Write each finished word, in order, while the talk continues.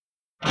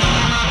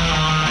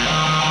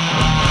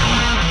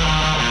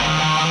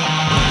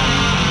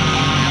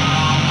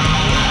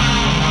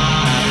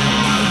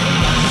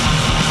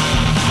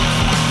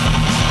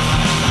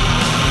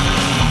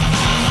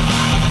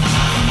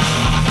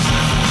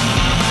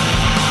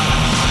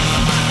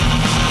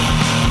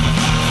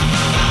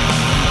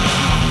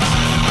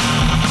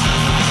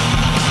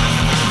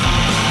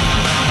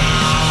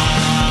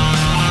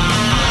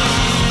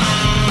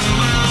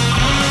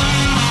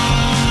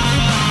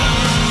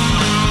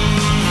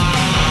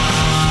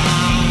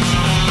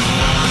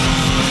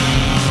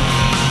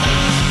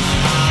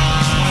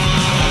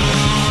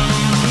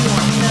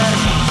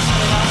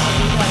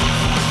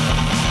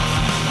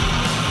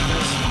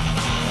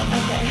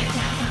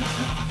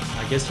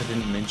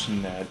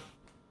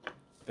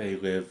they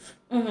live.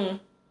 Mm-hmm.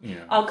 You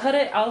know. I'll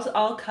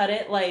cut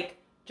it like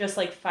just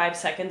like 5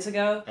 seconds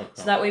ago,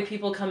 so that way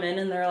people come in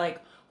and they're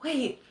like,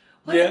 wait,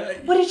 what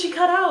did she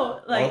cut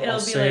out? Like I'll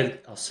say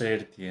it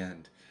at the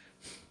end.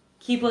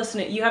 Keep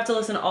listening. You have to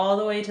listen all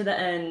the way to the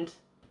end.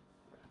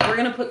 We're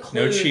gonna put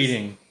clues. No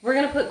cheating. We're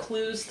gonna put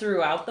clues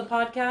throughout the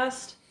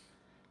podcast,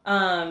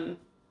 and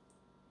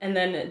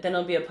then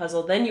it'll be a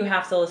puzzle. Then you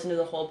have to listen to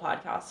the whole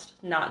podcast,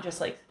 not just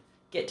like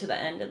get to the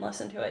end and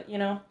listen to it. You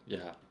know?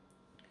 Yeah.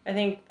 I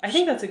think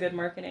that's a good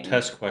marketing.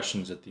 Test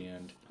questions at the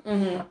end.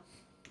 Mm-hmm.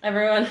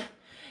 Everyone,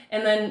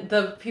 and then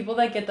the people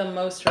that get the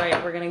most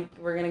right, we're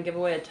gonna give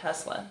away a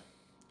Tesla.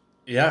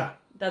 Yeah.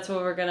 That's what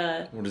we're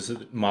gonna. What is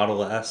it?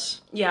 Model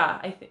S.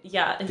 Yeah, Is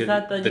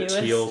that the newest?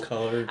 The teal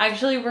color.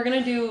 Actually, we're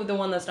gonna do the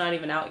one that's not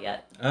even out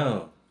yet.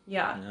 Oh.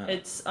 Yeah.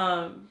 It's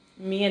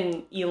me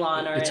and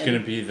Elon are. It's gonna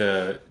be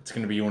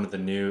one of the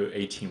new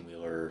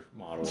 18-wheeler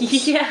models.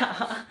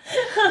 Yeah.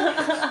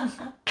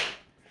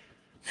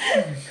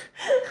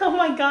 Oh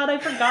my God, I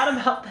forgot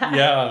about that.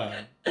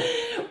 Yeah.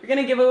 We're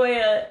gonna give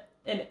away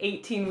an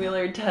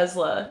 18-wheeler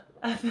Tesla.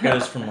 It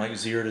goes from like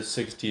 0 to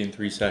 60 in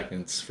 3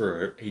 seconds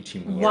for an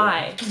 18-wheeler.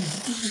 Why?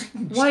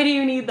 Why do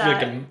you need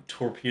that? Like a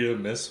torpedo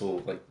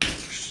missile, like.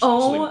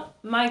 Oh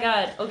my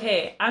God.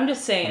 Okay, I'm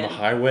just saying. On the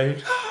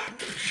highway.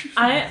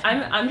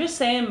 I'm just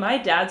saying. My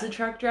dad's a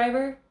truck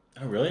driver.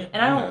 Oh really?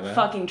 And I don't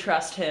fucking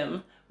trust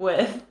him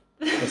with.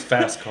 A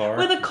fast car.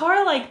 With a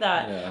car like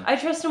that. Yeah. I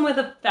trust him with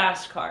a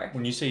fast car.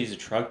 When you say he's a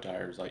truck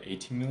driver, it's like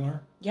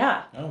 18-wheeler?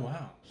 Yeah. Oh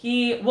wow.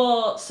 He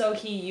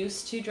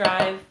used to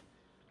drive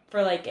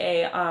for like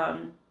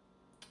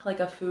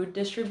a food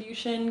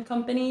distribution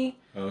company.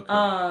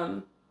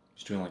 Okay.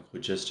 He's doing like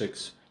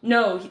logistics.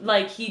 No,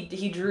 like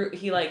he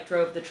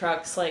drove the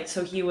trucks, like,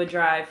 so he would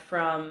drive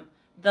from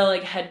the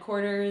like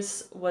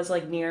headquarters was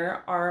like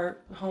near our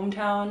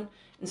hometown,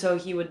 and so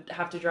he would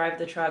have to drive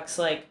the trucks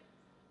like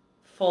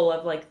full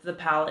of like the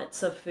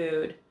pallets of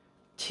food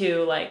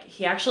to like,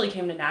 he actually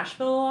came to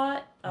Nashville a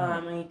lot,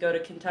 and he'd go to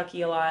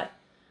Kentucky a lot,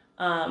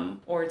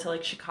 or to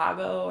like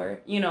Chicago or,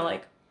 you know,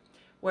 like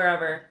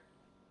wherever.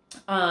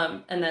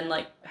 And then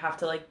like have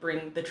to like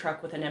bring the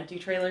truck with an empty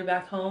trailer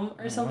back home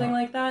or something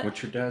like that.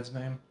 What's your dad's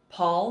name?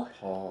 Paul.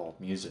 Paul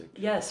Music.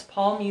 Yes,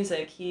 Paul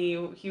Music. He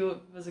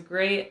was a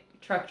great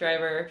truck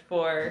driver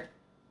for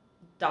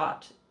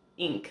Dot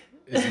Inc.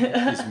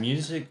 Is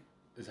music,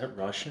 is that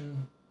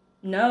Russian?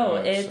 No,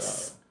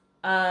 it's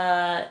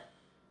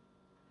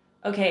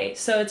okay,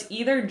 so it's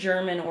either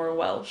German or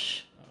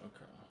Welsh.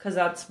 Okay. Because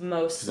that's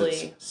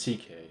mostly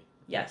CK.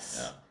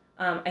 Yes.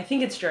 Yeah. I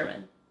think it's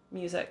German.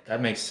 Music.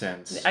 That makes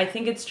sense. I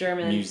think it's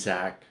German.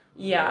 Music.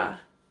 Yeah.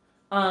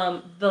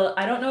 I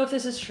don't know if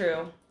this is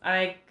true.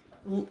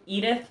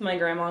 Edith, my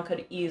grandma,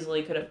 could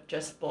have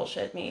just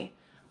bullshit me,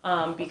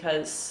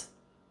 because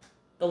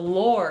the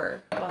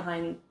lore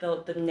behind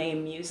the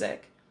name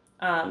Music,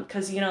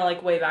 because, you know,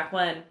 like way back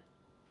when,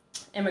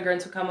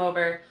 immigrants would come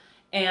over,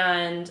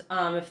 and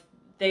if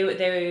they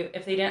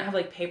didn't have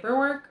like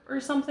paperwork or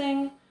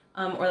something,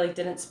 or like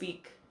didn't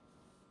speak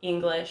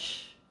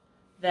English,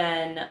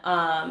 then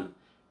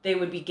they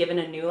would be given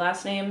a new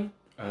last name.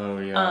 Oh,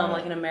 yeah.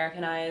 Like an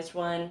Americanized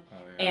one. Oh,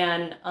 yeah.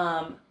 And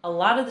a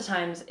lot of the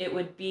times it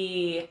would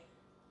be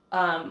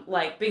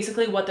like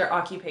basically what their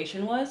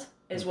occupation was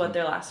is what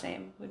their last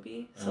name would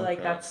be. So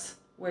like that's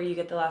where you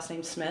get the last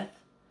name Smith.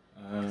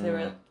 Because they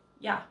were,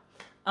 yeah.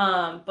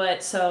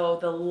 But so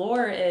the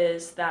lore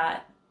is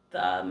that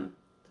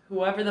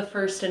whoever the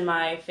first in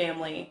my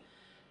family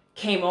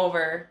came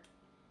over,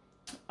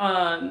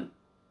 the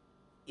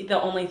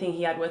only thing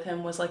he had with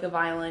him was like a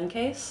violin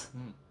case.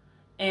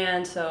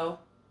 And so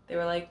they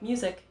were like,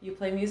 Music, you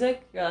play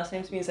music, your last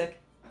name's Music,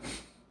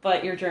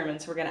 but you're German,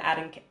 so we're going to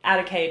add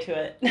a K to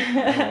it. Oh,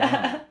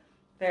 wow.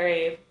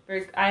 Very,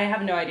 very, I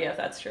have no idea if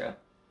that's true.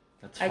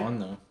 That's fun,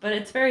 though. But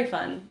it's very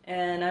fun,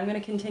 and I'm going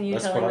to continue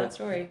telling that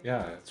story.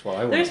 Yeah, that's what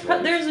I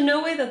want There's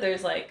no way that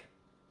there's, like,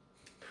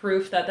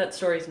 proof that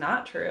story's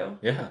not true.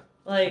 Yeah.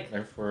 Like,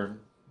 therefore,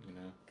 you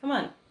know. Come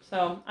on.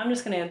 So I'm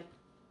just going to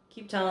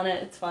keep telling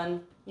it. It's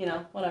fun. You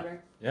know,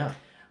 whatever. Yeah.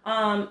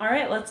 All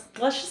right, let's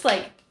just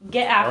like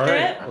get after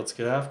it. Let's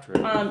get after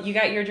it. You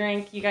got your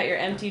drink, you got your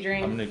empty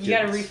drink. You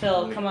got to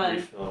refill. Come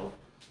on.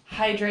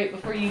 Hydrate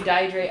before you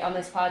dihydrate on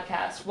this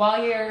podcast.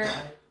 While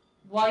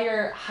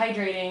you're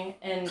hydrating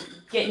and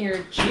getting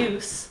your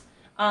juice,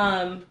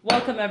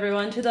 welcome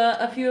everyone to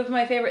the A Few of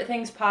My Favorite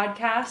Things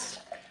podcast.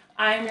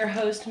 I'm your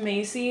host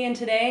Macy, and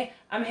today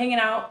I'm hanging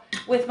out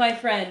with my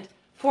friend,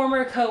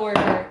 former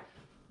coworker,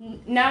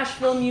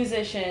 Nashville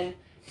musician,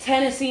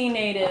 Tennessee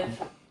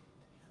native,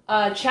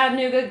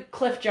 Chattanooga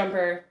cliff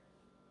jumper,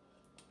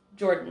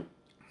 Jordan.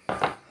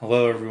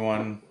 Hello,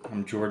 everyone.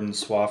 I'm Jordan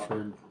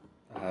Swafford.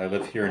 I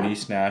live here in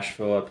East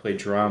Nashville. I play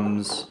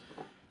drums.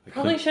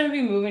 Probably shouldn't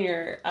be moving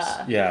your...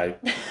 Yeah,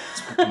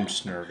 I'm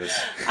just nervous.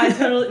 I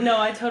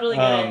totally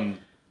get it.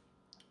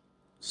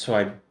 So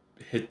I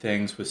hit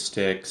things with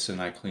sticks,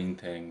 and I clean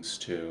things,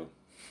 too.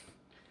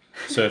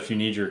 So if you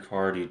need your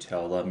car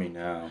detail, let me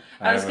know.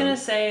 I was going to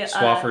say...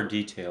 Swafford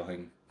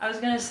detailing. I was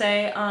going to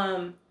say...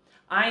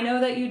 I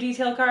know that you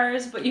detail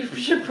cars, but you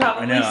should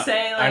probably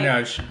say like. I know.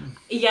 I should.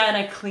 Yeah, and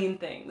I clean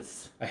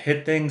things. I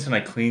hit things and I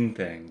clean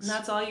things. And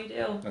that's all you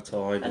do. That's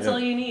all I do. That's all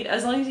you need.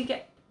 As long as you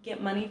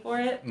get money for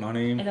it.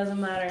 Money. It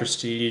doesn't matter.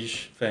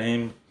 Prestige,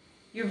 fame.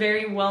 You're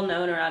very well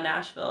known around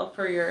Nashville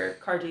for your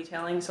car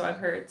detailing, so I've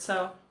heard.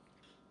 So.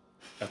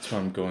 That's what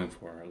I'm going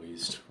for, at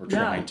least. We're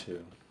trying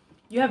to.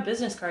 You have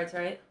business cards,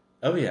 right?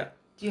 Oh yeah.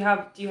 Do you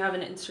have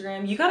an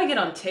Instagram? You got to get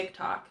on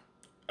TikTok.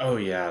 Oh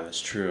yeah,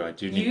 that's true. I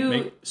do need to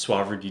make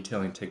Swafford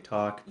detailing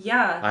TikTok.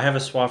 Yeah. I have a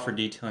Swafford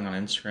detailing on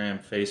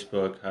Instagram,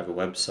 Facebook. I have a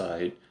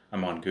website.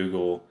 I'm on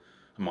Google.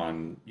 I'm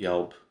on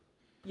Yelp.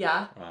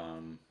 Yeah.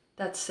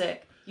 That's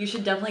sick. You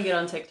should definitely get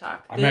on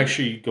TikTok. I'm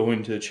actually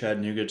going to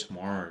Chattanooga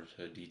tomorrow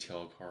to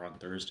detail a car on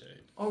Thursday.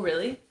 Oh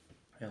really?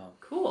 Yeah.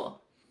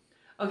 Cool.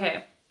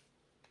 Okay.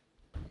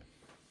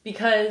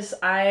 Because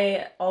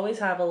I always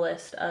have a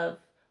list of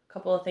a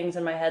couple of things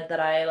in my head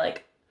that I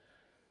like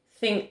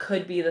think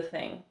could be the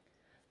thing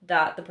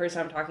that the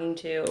person I'm talking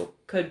to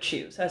could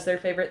choose as their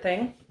favorite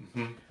thing.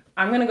 Mm-hmm.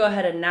 I'm going to go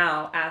ahead and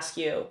now ask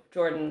you,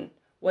 Jordan,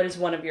 what is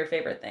one of your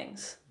favorite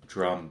things?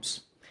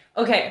 Drums.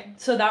 Okay,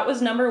 so that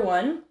was number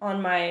 1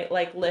 on my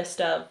like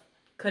list of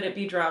could it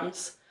be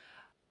drums.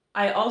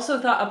 I also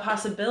thought a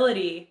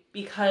possibility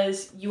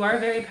because you are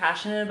very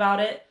passionate about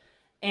it,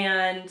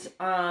 and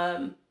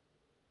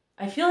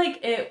I feel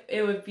like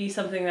it would be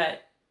something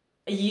that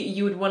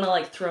you would want to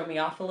like throw me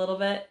off a little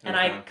bit. And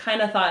I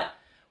kind of thought,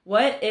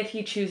 what if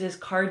he chooses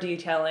car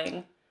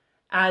detailing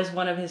as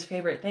one of his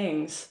favorite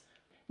things?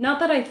 Not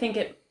that I think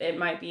it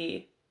might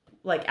be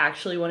like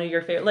actually one of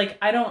your favorite. Like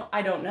I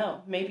don't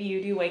know. Maybe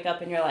you do wake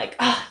up and you're like,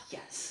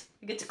 yes,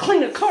 I get to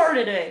clean a car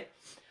today.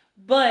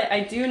 But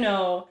I do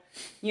know,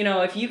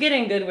 if you get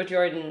in good with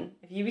Jordan,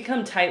 if you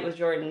become tight with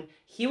Jordan,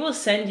 he will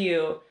send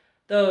you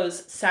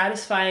those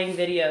satisfying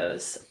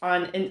videos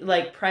on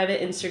like private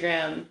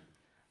Instagram.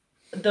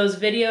 Those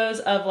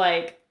videos of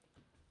like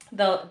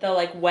the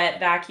like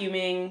wet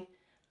vacuuming,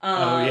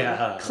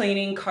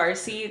 cleaning car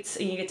seats,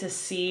 and you get to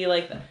see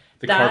like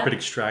the carpet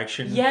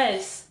extraction.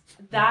 Yes,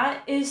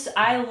 that is.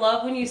 I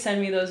love when you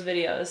send me those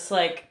videos.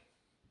 Like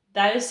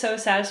that is so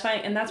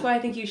satisfying, and that's why I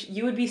think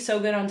you would be so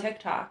good on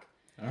TikTok.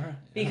 All right. Yeah.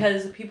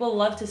 Because people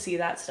love to see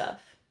that stuff.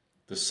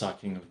 The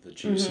sucking of the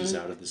juices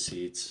out of the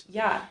seats.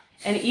 Yeah,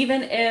 and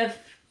even if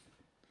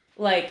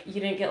like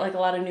you didn't get like a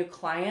lot of new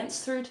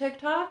clients through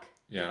TikTok.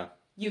 Yeah.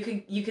 You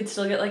could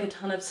still get like a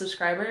ton of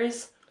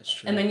subscribers. That's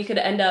true. And then you could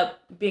end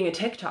up being a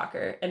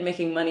TikToker and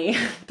making money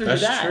through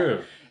that. That's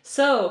true.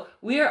 So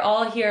we are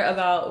all here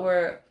about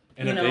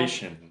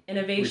innovation,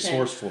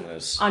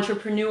 resourcefulness,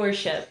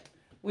 entrepreneurship.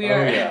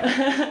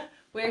 We're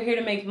here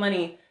to make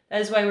money.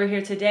 That is why we're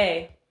here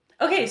today.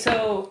 Okay,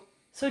 so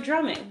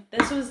drumming.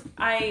 This was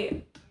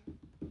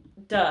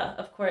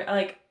of course.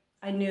 Like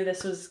I knew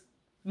this was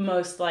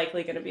most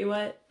likely going to be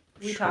what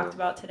we talked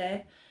about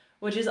today,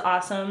 which is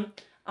awesome.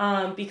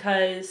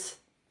 Because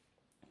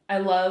I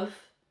love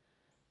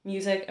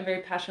music. I'm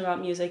very passionate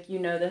about music. You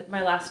know that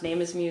my last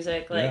name is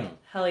music. Like,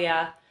 hell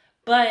yeah.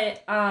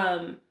 But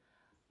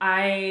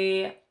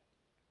I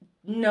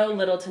know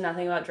little to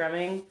nothing about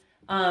drumming.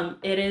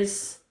 It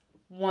is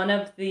one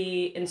of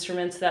the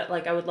instruments that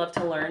like I would love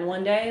to learn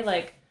one day.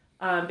 Like,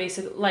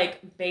 basically,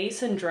 like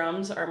bass and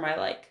drums are my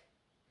like,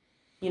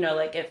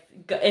 like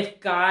if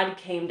God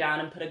came down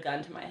and put a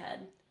gun to my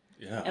head,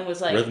 and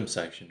was like rhythm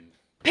section.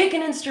 Pick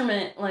an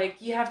instrument, like,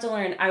 you have to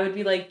learn. I would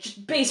be like,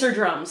 just bass or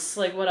drums,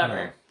 like,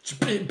 whatever.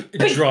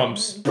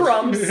 Drums.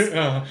 Drums.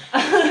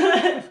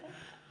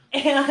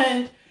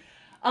 And,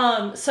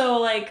 so,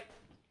 like,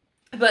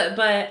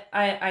 but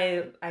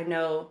I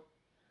know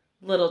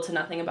little to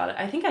nothing about it.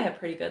 I think I have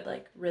pretty good,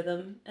 like,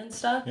 rhythm and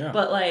stuff. Yeah.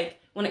 But,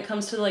 like, when it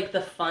comes to, like,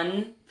 the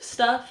fun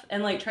stuff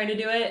and, like, trying to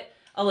do it,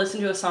 I'll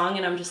listen to a song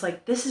and I'm just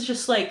like, this is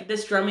just, like,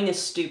 this drumming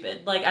is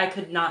stupid. Like, I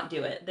could not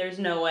do it. There's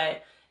no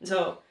way. And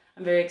so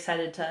I'm very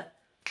excited to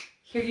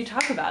hear you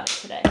talk about it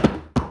today.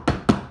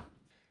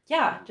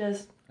 Yeah,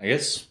 I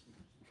guess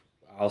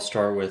I'll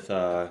start with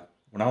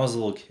when I was a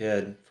little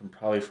kid,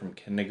 from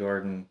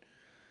kindergarten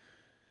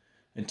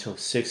until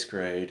 6th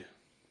grade.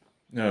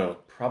 No,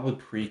 probably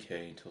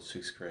pre-K until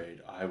 6th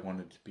grade. I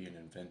wanted to be an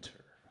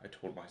inventor. I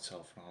told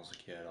myself when I was a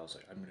kid, I was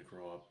like, I'm going to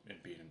grow up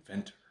and be an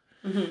inventor.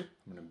 Mm-hmm.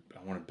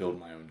 I want to build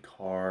my own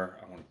car.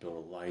 I want to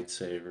build a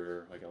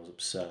lightsaber. Like I was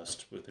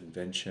obsessed with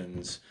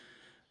inventions.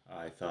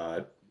 I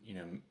thought,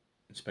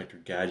 Inspector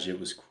Gadget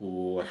was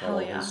cool. I thought all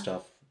this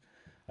stuff.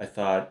 I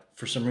thought,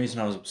 for some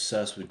reason, I was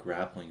obsessed with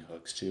grappling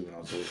hooks, too, when I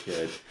was a little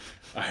kid.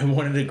 I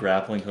wanted a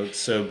grappling hook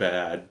so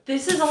bad.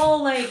 This is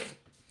all, like,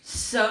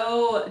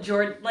 so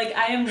Jordan. Like,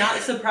 I am not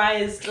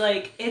surprised.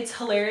 Like, it's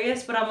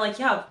hilarious, but I'm like,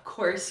 yeah, of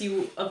course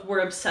you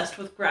were obsessed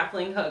with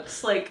grappling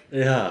hooks. Like,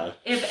 yeah.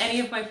 If any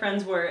of my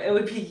friends were, it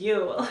would be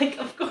you. Like,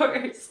 of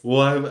course.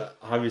 Well,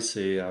 I was,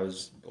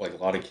 like a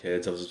lot of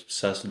kids, I was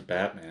obsessed with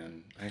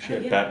Batman. I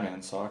actually have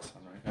Batman socks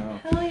on right now.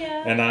 Hell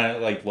yeah. And I,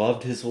 like,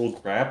 loved his little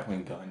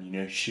grappling gun.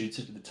 Shoots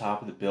it to the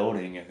top of the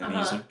building, and then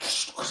he's like,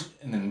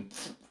 and then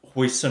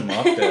hoists him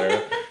up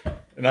there.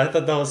 And I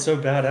thought that was so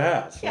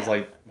badass. I was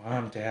like,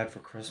 Mom, Dad, for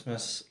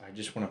Christmas, I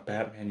just want a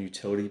Batman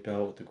utility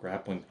belt with a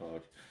grappling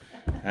hook.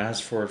 I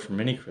asked for it for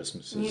many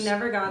Christmases. You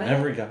never got it?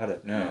 Never got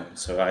it, no. And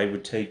so I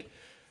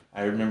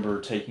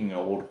remember taking an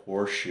old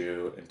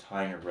horseshoe and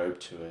tying a rope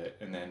to it.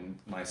 And then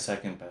my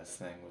second best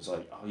thing was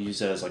like, I'll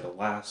use it as like a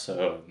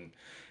lasso. And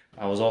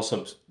I was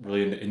also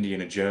really into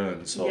Indiana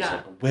Jones. So I was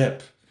like, a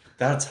whip.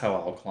 That's how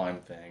I'll climb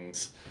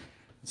things.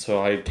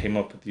 So I came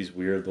up with these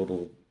weird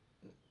little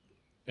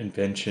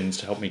inventions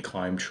to help me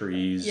climb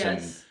trees.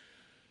 Yes.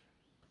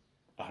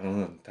 And I don't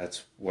know,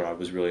 that's what I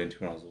was really into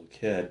when I was a little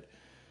kid.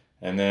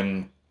 And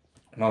then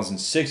when I was in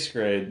sixth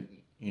grade,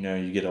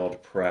 you get all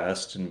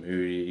depressed and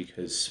moody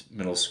because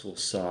middle school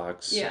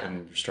sucks. Yeah.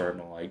 And you're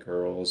starting to like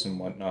girls and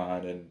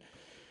whatnot. And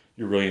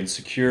you're really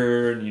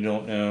insecure and you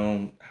don't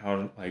know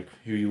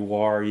who you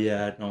are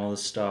yet and all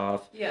this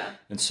stuff. Yeah.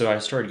 And so I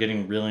started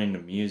getting really into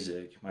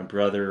music. My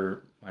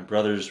brothers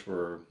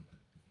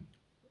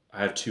I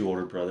have two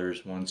older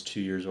brothers. One's 2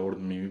 years older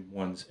than me.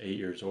 One's 8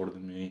 years older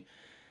than me.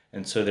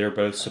 And so they're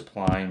both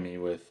supplying me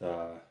with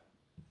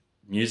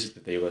music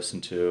that they listen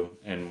to.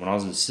 And when I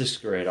was in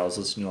sixth grade, I was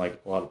listening to like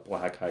a lot of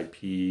Black Eyed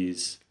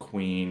Peas,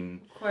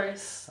 Queen. Of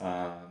course.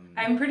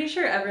 I'm pretty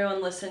sure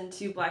everyone listened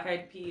to Black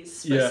Eyed Peas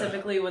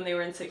specifically when they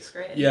were in sixth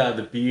grade. Yeah,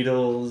 the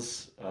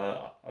Beatles,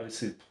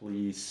 obviously the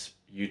Police,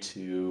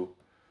 U2,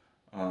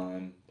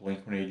 Blink-182.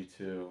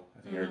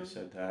 I think I already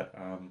said that.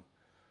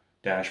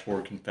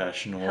 Dashboard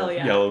Confessional,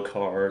 Yellow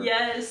Card.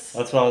 Yes.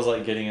 That's what I was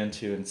like getting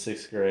into in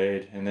sixth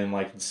grade. And then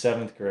like in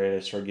seventh grade, I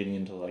started getting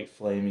into like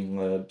Flaming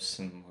Lips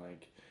and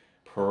like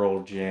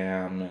Pearl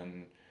Jam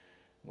and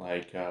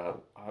like I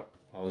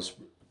was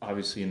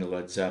obviously into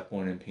Led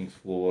Zeppelin and Pink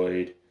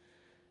Floyd.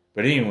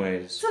 But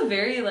anyways, it's a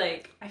very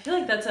I feel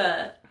like that's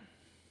a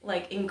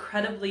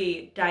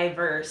incredibly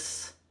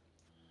diverse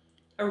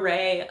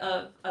array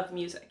of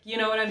music. You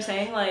know what I'm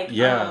saying? I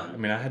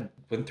mean, I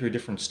went through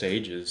different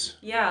stages.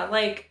 Yeah,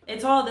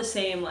 it's all the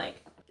same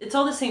it's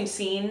all the same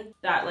scene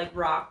that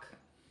rock,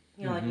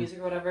 like music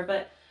or whatever,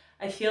 but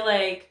I feel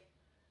like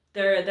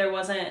there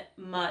wasn't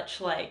much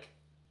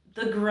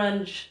the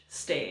grunge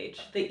stage,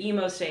 the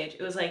emo stage.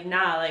 It was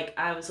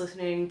I was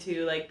listening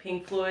to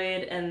Pink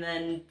Floyd and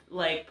then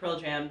Pearl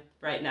Jam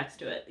right next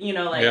to it.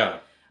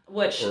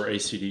 Which or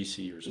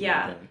AC/DC or something.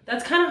 Yeah, like that.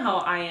 That's kind of how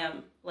I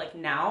am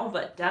now,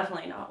 but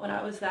definitely not when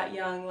I was that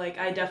young.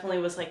 I definitely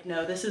was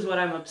no, this is what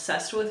I'm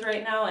obsessed with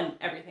right now, and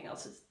everything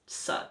else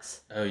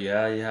sucks. Oh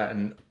yeah,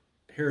 and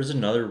here's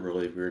another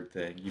really weird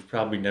thing you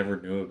probably never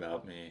knew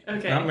about me.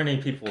 Okay. Not many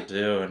people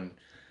do, and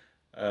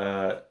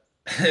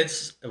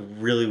it's a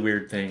really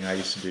weird thing I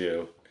used to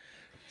do.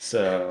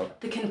 So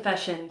the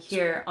confession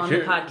here on the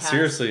podcast.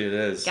 Seriously, it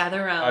is.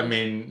 Gather around. I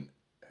mean,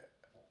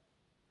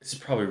 this is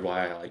probably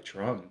why I like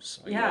drums,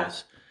 I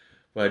guess.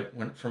 But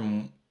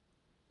from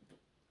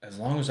as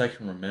long as I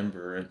can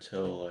remember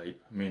until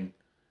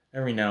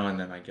every now and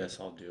then I guess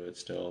I'll do it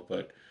still,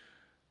 but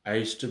I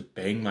used to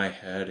bang my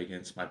head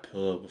against my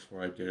pillow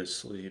before I'd go to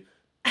sleep.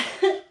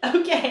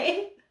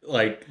 Okay.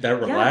 That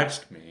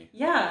relaxed me.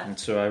 Yeah. And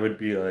so I would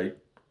be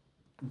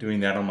doing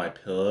that on my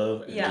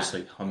pillow and just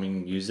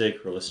humming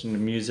music or listening to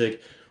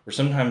music. Or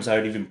sometimes I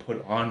would even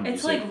put on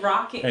music. It's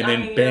rocking. And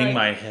then bang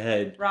my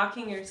head.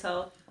 Rocking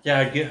yourself. Yeah,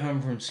 I'd get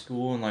home from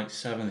school in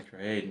 7th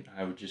grade and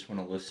I would just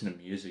want to listen to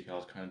music. I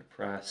was kind of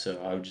depressed,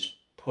 so I would just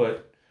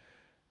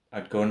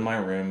I'd go in my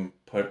room,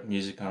 put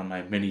music on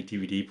my mini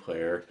DVD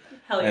player,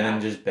 and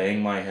then just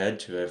bang my head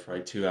to it for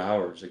 2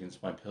 hours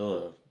against my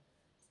pillow.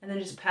 And then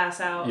just pass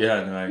out. Yeah,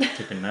 and then I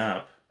took a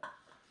nap.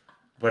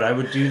 But I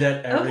would do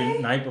that every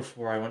night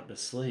before I went to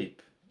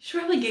sleep. You should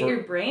probably get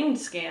your brain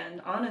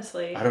scanned,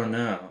 honestly. I don't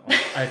know.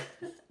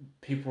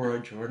 People were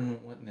like,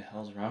 Jordan, what in the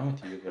hell's wrong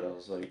with you? But I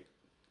was like,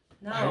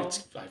 no.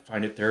 I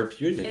find it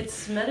therapeutic.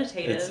 It's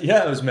meditative.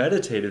 It was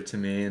meditative to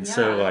me. And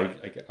so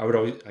I would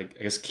always, I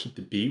guess, keep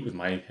the beat with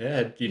my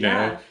head,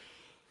 know.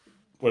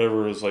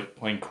 Whatever it was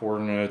playing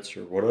chord notes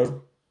or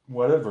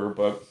whatever.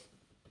 But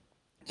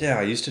yeah,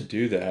 I used to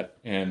do that.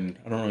 And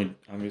I don't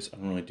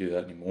really do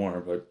that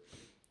anymore. But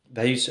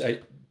that used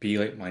to be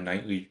my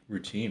nightly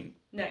routine.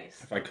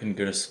 Nice. If I couldn't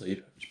go to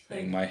sleep, I'd just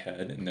bang my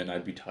head and then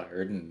I'd be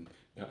tired and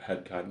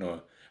had gotten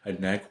a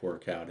neck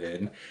workout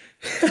in.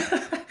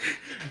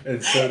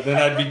 And so then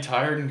I'd be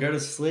tired and go to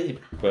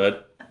sleep.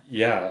 But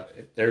yeah,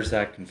 there's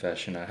that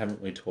confession. I haven't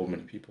really told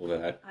many people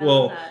that. I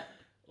love that.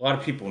 A lot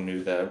of people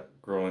knew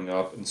that growing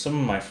up. And some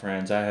of my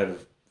friends, I had a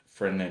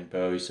friend named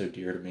Bo, he's so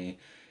dear to me.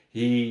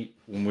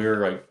 When we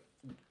were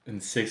in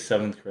 6th,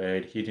 7th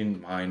grade, he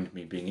didn't mind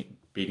me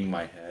beating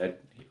my head.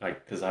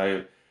 Because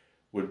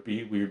we would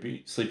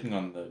be sleeping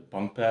on the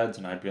bunk beds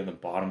and I'd be on the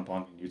bottom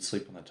bunk and you'd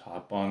sleep on the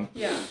top bunk.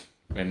 Yeah.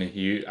 And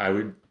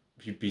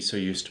he'd be so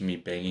used to me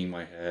banging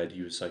my head.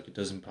 He was like, it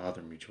doesn't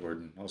bother me,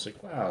 Jordan. I was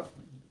like, wow.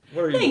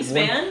 Thanks,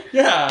 man.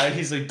 Yeah. And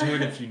he's like, do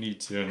it if you need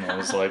to. And I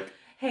was like,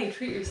 hey,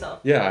 treat yourself.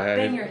 Yeah.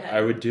 Bang your head.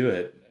 I would do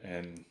it.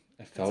 And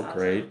it felt awesome.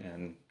 Great.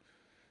 And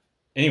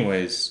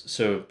anyways,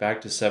 so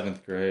back to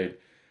 7th grade.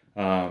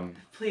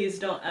 Please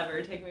don't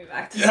ever take me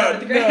back to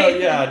 7th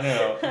grade.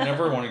 No. I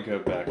never want to go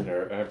back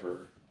there,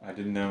 ever. I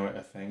didn't know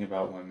a thing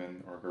about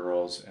women or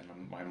girls, and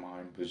my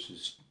mind was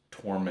just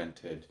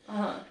tormented.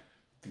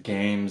 The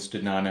games,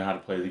 did not know how to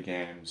play the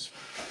games.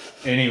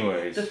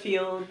 Anyways. The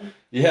field.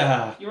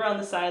 Yeah. You were on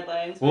the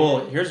sidelines.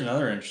 Well, here's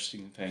another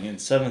interesting thing. In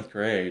 7th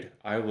grade,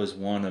 I was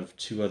one of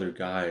 2 other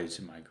guys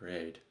in my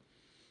grade.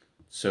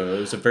 So it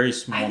was a very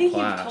small class. I think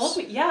you've told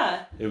me,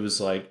 yeah. It was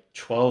like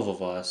 12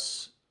 of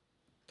us,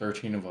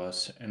 13 of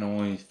us, and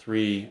only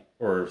 3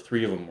 of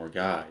them were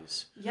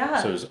guys. Yeah.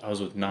 So I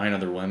was with 9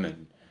 other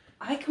women.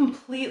 I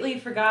completely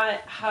forgot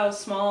how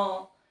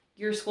small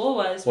your school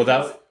was.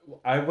 Well,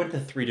 I went to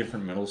 3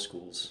 different middle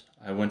schools.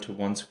 I went to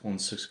one school in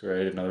 6th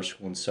grade, another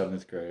school in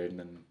 7th grade, and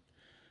then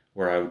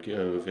where I would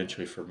go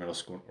eventually for middle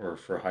school or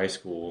for high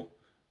school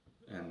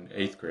in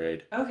 8th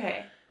grade.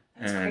 Okay.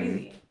 That's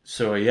crazy.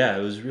 So, yeah,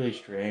 it was really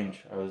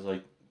strange. I was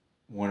like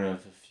one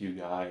of a few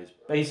guys.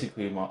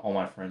 Basically, all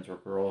my friends were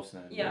girls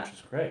then, which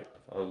was great.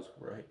 I thought it was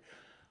great.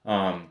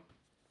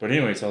 But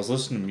anyways, I was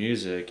listening to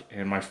music,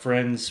 and my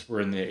friends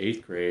were in the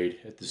 8th grade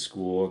at the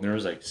school, and there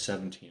was like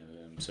 17 of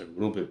them, so a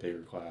little bit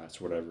bigger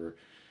class, whatever.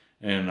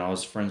 And I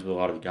was friends with a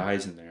lot of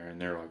guys in there,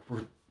 and they're like,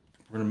 we're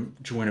going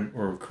to join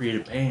or create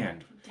a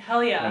band.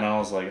 Hell yeah. And I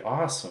was like,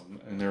 awesome.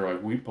 And they're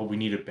like, we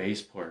need a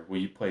bass player. Will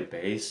you play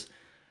bass?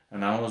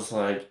 And I was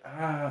like,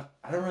 I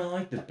don't really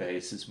like the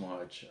bass as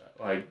much.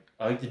 Like,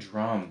 I like the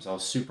drums. I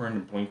was super into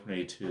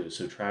Blink-182.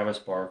 So Travis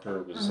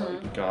Barker was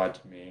like God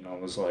to me. And I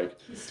was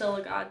like... He's still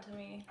a god to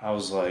me. I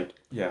was like,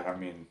 yeah, I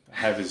mean, I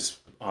have his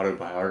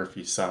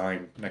autobiography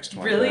signed next to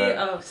my bed. Really?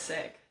 Oh,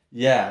 sick.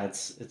 Yeah,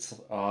 it's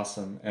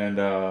awesome. And,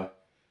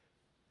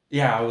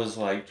 yeah, I was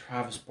like,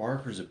 Travis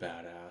Barker's a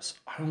badass.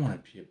 I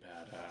want to be a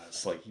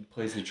badass. Like, he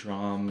plays the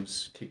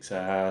drums, kicks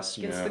ass,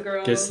 gets the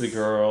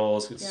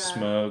girls, gets to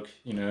smoke,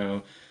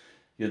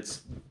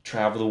 gets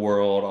travel the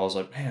world. I was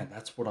like, man,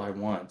 that's what I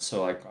want.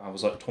 So, like, I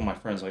was like, told my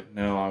friends, like,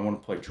 no, I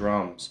want to play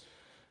drums.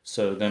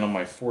 So then on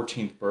my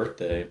 14th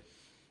birthday,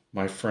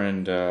 my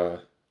friend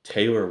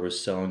Taylor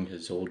was selling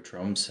his old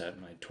drum set,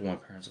 and I told my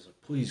parents, I was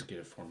like, please get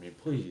it for me,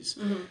 please.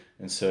 Mm-hmm.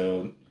 And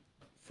so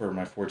for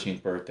my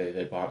 14th birthday,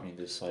 they bought me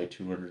this like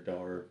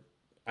 $200.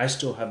 I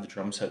still have the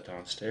drum set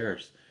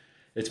downstairs.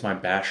 It's my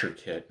Basher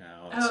kit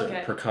now. It's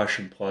a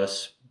percussion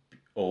plus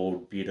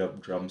old beat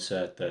up drum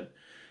set that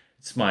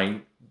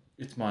my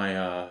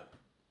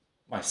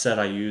set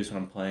I use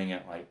when I'm playing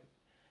at like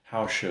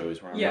house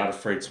shows where I'm not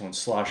afraid someone's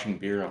sloshing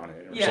beer on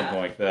it or something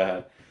like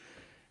that.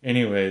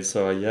 Anyways,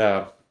 so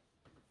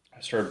I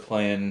started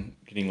playing,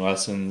 getting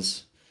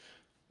lessons.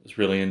 I was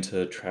really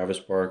into Travis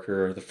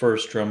Barker. The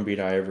first drum beat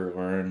I ever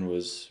learned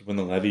was When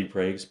the Levee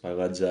Breaks by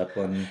Led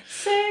Zeppelin.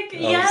 Sick,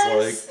 I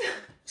was like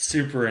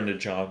super into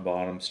John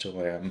Bonham,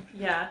 still am.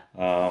 Yeah.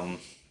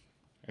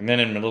 And then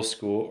in middle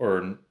school or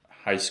in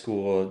high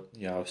school,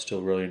 I was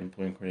still really into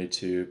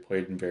Blink-182,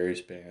 played in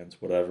various bands,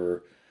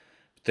 whatever.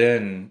 But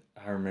then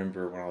I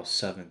remember when I was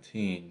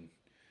 17,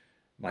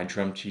 my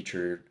drum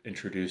teacher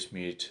introduced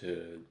me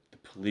to the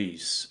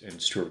Police and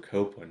Stuart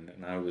Copeland,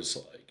 and I was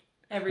like,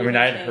 Everything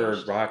I had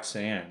heard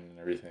Roxanne and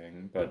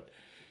everything, but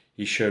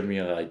he showed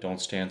me like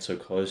Don't Stand So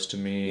Close to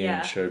Me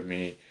and showed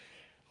me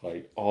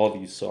like all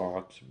these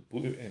songs.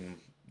 And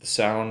the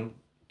sound,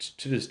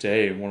 to this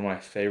day, one of my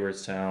favorite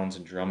sounds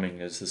in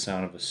drumming is the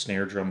sound of a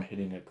snare drum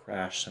hitting a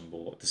crash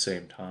cymbal at the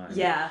same time.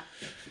 Yeah.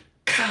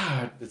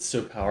 God, it's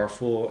so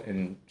powerful.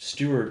 And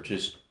Stuart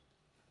just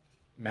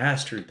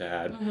mastered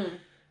that. Mm-hmm.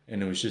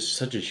 And it was just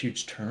such a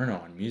huge turn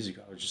on music.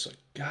 I was just like,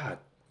 God,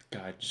 the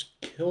guy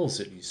just kills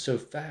it. He's so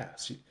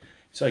fast.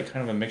 He's like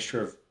kind of a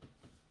mixture of,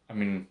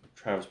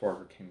 Travis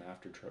Barker came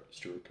after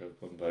Stuart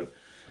Copeland, but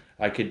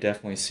I could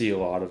definitely see a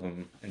lot of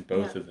them in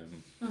both of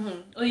them. Mm-hmm.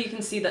 Well, you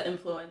can see the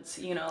influence,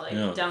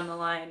 down the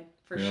line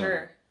for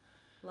sure.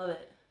 Love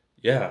it.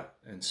 Yeah,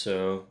 and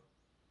so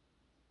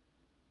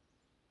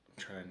I'm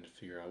trying to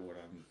figure out what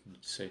I'm going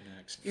to say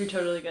next. You're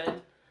totally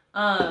good.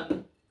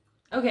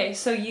 Okay,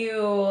 so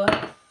you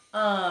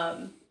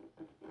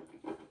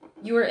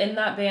were in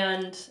that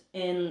band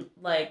in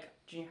like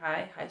junior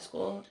high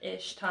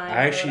school-ish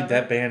time.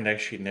 That band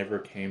actually never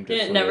came to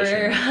fruition.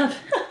 Never.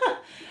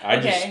 I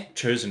just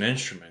chose an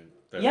instrument.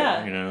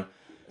 Though,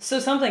 So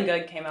something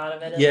good came out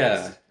of it. At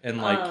least. And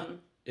like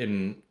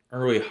in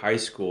early high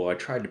school, I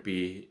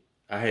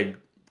had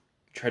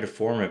tried to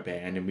form a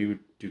band, and we would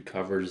do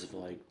covers of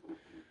like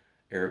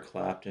Eric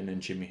Clapton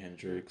and Jimi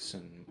Hendrix,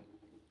 and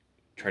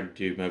try to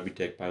do Moby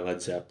Dick by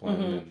Led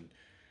Zeppelin, and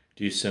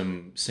do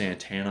some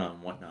Santana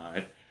and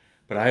whatnot.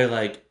 But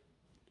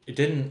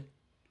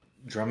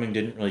drumming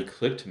didn't really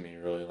click to me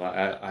really.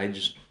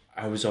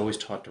 I was always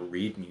taught to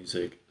read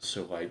music,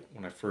 so like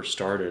when I first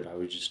started, I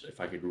would just, if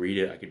I could read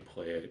it, I could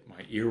play it.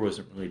 My ear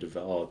wasn't really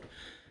developed,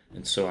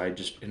 and so I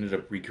just ended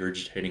up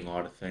regurgitating a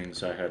lot of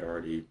things I had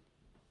already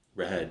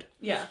read.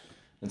 Yeah.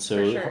 And so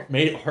it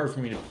made it hard for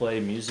me to play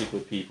music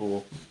with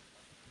people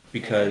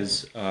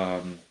because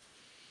I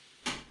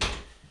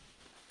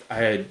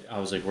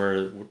was like,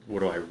 what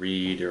do I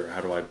read, or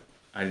how do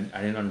I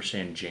didn't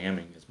understand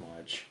jamming as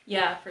much.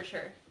 Yeah, for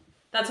sure.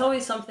 That's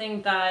always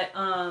something that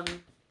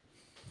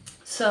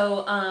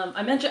So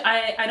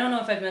I don't know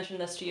if I've mentioned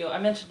this to you. I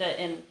mentioned it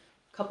in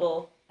a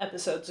couple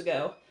episodes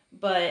ago,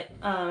 but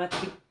at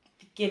the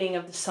beginning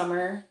of the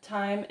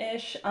summertime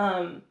ish,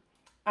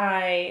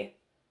 I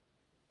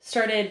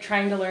started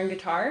trying to learn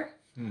guitar.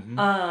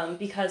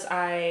 Because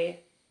I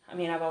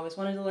mean, I've always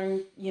wanted to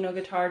learn,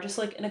 guitar, just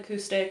like an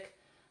acoustic,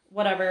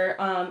 whatever.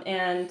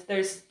 And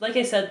there's, like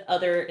I said,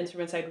 other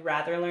instruments I'd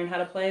rather learn how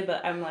to play,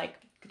 but I'm like,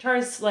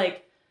 guitar's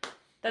like,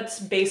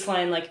 that's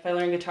baseline. Like, if I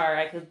learn guitar,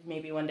 I could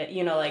maybe one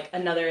day, like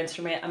another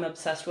instrument I'm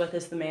obsessed with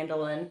is the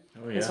mandolin.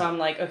 Oh And so yeah. I'm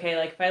like, okay,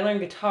 like if I learn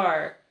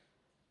guitar,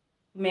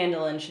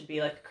 mandolin should be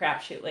like a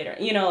crapshoot later,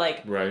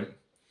 like Right.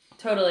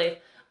 totally.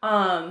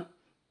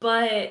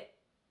 But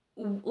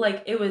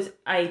like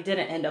I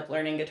didn't end up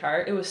learning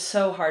guitar. It was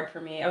so hard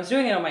for me. I was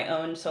doing it on my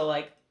own, so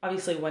like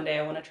obviously one day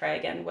I want to try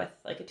again with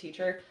like a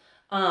teacher.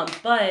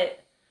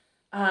 But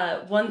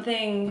one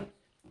thing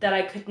that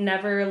I could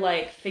never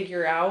like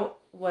figure out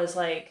was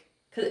like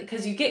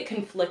because you get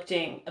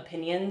conflicting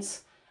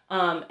opinions,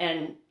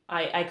 and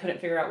I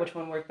couldn't figure out which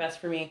one worked best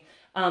for me.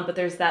 But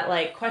there's that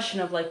like question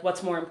of like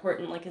what's more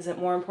important? Like, is it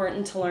more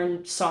important to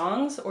learn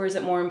songs, or is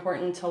it more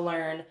important to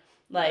learn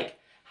like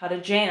how to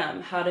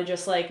jam, how to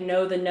just like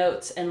know the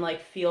notes and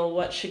like feel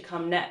what should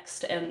come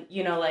next, and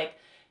like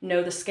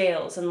know the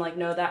scales and like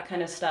know that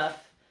kind of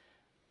stuff,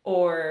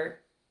 or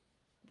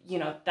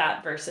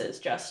that versus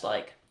just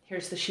like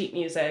here's the sheet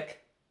music,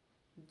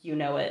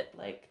 it,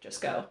 like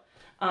just go.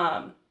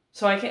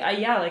 So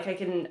yeah, like I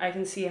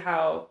can see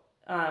how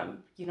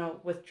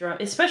with drum,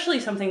 especially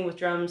something with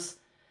drums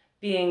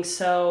being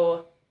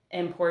so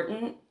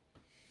important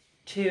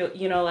to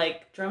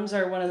like drums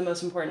are one of the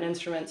most important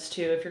instruments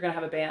too if you're gonna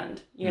have a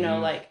band.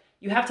 Like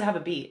you have to have a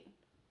beat.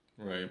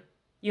 Right.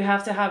 You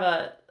have to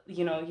have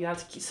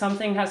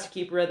something has to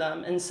keep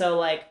rhythm, and so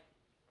like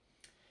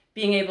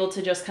being able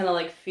to just kind of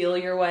like feel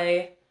your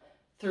way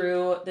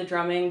through the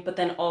drumming, but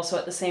then also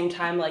at the same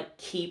time like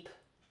keep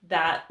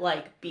that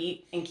like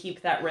beat and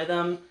keep that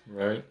rhythm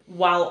Right.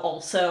 while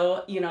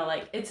also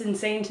like it's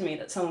insane to me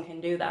that someone can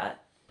do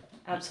that.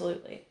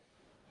 Absolutely.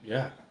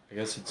 Yeah. I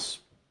guess it's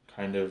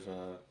kind of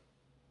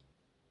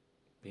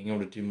being able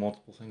to do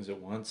multiple things at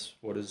once.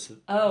 What is it?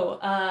 Oh,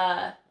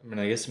 I mean,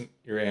 I guess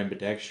you're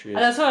ambidextrous,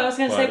 that's what I was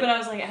gonna say, but but I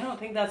was like, I don't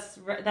think that's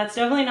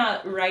definitely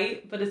not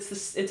right. But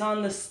it's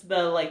on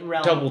the like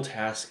realm. double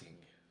tasking.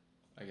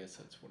 I guess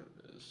that's what it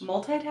is.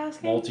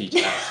 Multitasking.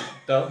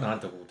 Multitasking.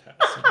 Not double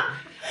tasking.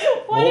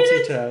 What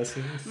it is?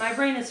 Multitasking. My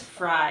brain is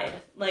fried.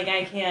 Like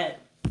I can't.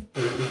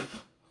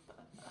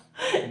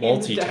 Multitasking.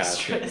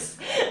 Ambidextrous.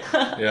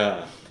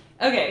 Yeah.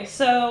 Okay,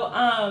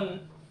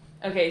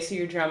 so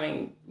you're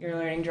drumming, you're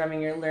learning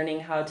drumming, you're learning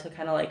how to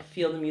kind of like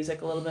feel the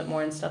music a little bit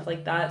more and stuff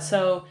like that.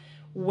 So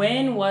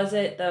when was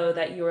it though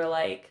that you were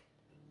like,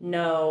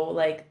 no,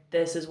 like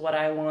this is what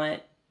I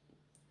want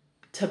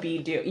to be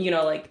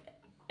like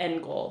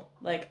end goal.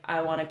 Like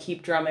I want to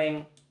keep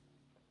drumming,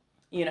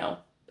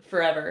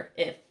 forever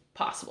if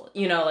possible.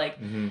 Like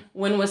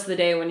when was the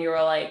day when you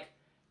were like,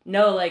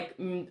 no, like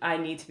I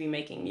need to be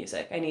making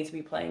music. I need to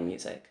be playing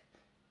music.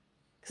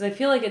 Because I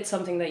feel like it's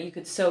something that you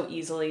could so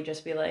easily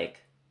just be like,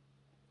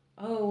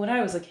 oh, when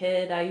I was a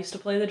kid, I used to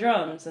play the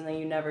drums, and then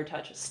you never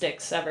touch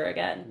sticks ever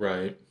again.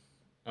 Right.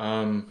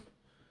 Um,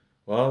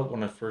 well,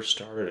 when I first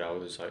started, I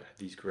was like had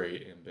these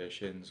great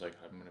ambitions. Like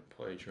I'm gonna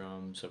play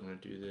drums. I'm gonna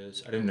do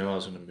this. I didn't know I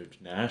was gonna move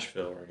to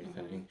Nashville or Mm-hmm.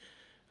 anything.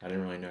 I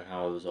didn't really know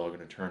how it was all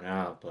gonna turn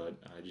out, but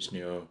I just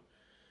knew,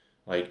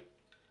 like,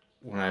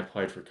 when I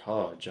applied for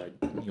college,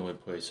 the only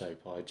place I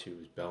applied to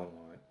was Belmont.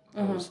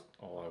 That Mm-hmm. was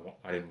all I want.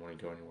 I didn't want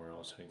to go anywhere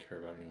else. I didn't care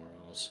about anywhere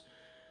else.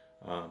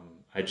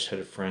 I just had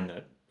a friend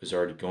that was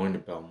already going to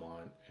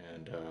Belmont,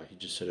 and he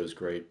just said it was a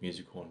great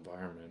musical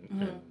environment,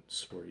 Mm-hmm. and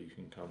it's where you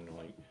can come to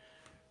like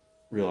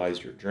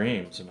realize your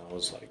dreams. And I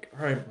was like,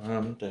 all right,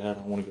 mom, dad,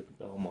 I want to go to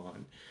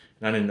Belmont.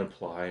 And I didn't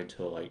apply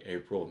until like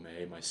April,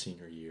 May, my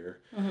senior year,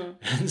 Mm-hmm.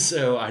 and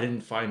so I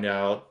didn't find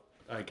out.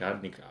 I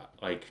got into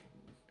like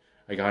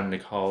I got into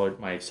college.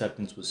 My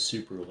acceptance was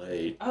super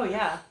late, Oh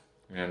yeah.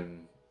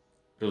 and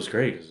it was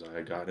great because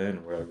I got in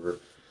or whatever.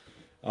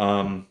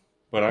 Um,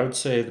 but I would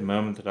say the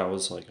moment that I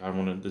was like, I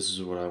want to, this is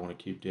what I want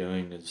to keep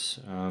doing is,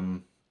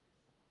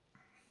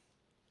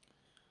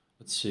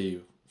 let's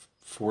see,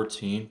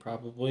 14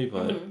 probably,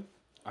 but Mm-hmm.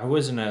 I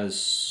wasn't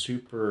as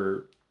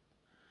super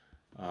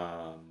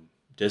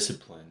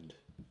disciplined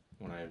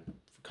when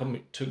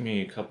it took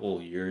me a couple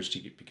of years to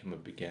become a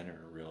beginner,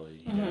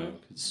 really, Mm-hmm.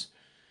 because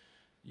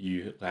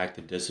you lack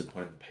the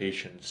discipline and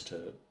patience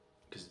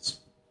because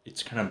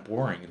it's kind of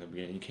boring in the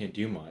beginning. You can't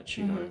do much,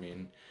 you know what Mm-hmm. I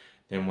mean?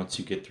 Then once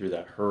you get through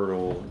that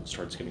hurdle, it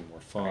starts getting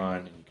more fun,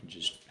 and you can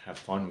just have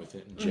fun with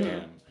it and Mm-hmm.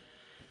 jam.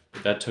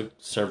 But that took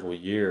several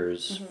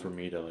years Mm-hmm. for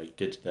me to like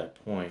get to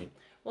that point.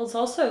 Well, it's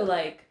also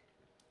like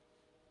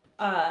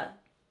uh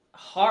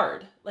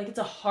hard. Like it's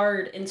a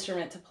hard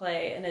instrument to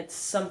play, and it's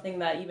something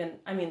that even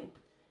I mean,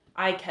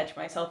 I catch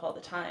myself all the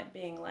time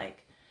being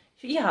like,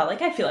 yeah,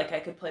 like I feel like I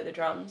could play the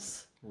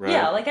drums.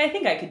 Yeah, Right? like I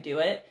think I could do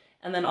it.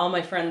 And then all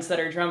my friends that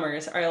are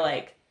drummers are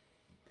like,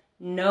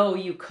 no,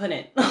 you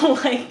couldn't.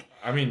 Like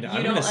I mean, you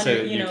I'm gonna don't say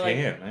that you you know, like,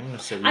 can. I'm gonna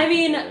say you I can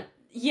mean, do it.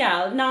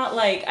 yeah, not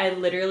like I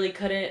literally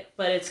couldn't,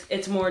 but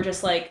it's more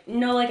just like,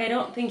 no, like I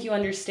don't think you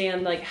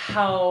understand like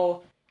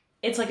how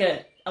it's like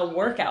a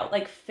workout.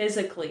 Like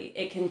physically,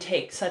 it can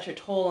take such a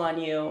toll on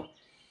you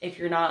if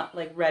you're not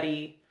like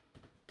ready.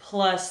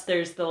 Plus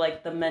there's the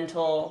like the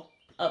mental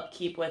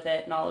upkeep with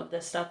it and all of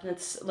this stuff. And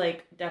it's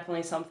like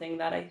definitely something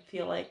that I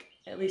feel like,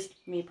 at least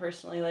me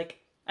personally, like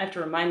I have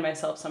to remind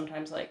myself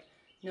sometimes like,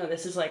 no,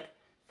 this is like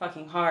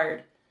fucking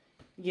hard.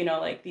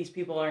 Like these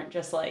people aren't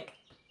just like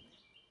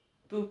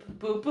boop,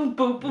 boop, boop,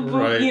 boop, boop, boop.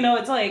 Right.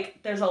 It's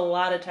like there's a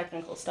lot of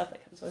technical stuff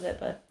that comes with it.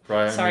 But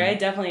Right. I sorry, I mean,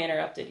 definitely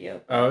interrupted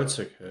you. oh, But it's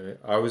okay.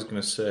 I was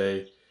gonna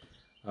say,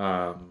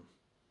 um,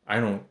 I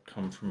don't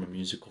come from a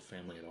musical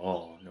family at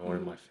all. No one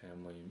in mm-hmm, my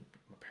family.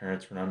 My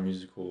parents were not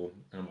musical.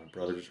 None of my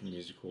brothers were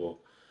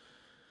musical.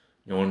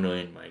 No one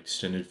really in my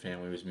extended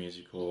family was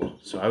musical.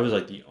 So I was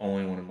like the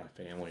only one in my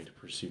family to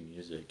pursue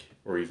music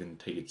or even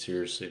take it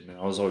seriously. I mean,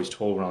 I was always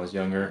told when I was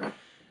younger,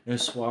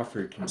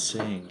 Swafford can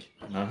sing.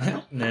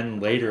 And then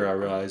later I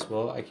realized,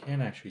 well, I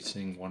can actually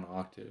sing one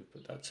octave,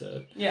 but that's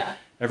it. yeah,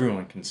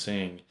 Everyone can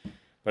sing.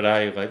 But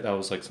I like that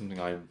was like something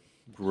I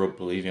grew up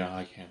believing. Oh,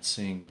 I can't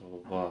sing, blah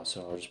blah blah.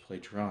 So I'll just play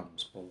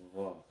drums, blah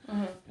blah blah.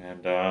 mm-hmm,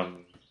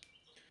 And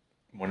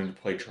wanted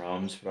to play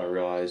drums, but I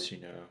realized,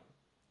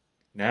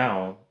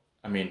 now,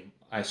 I mean,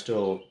 I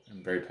still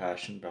am very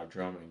passionate about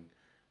drumming,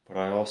 but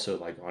I also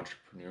like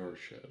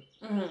entrepreneurship.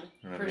 mm-hmm, You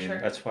know what I for mean? sure.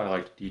 That's why I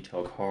like to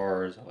detail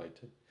cars. I like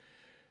to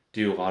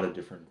do a lot of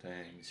different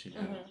things.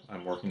 Mm-hmm,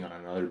 I'm working on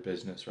another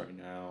business right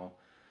now,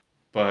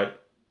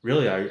 but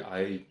really,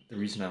 I the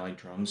reason I like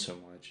drums so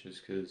much is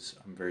because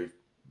I'm a very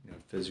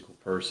physical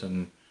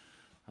person.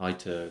 I like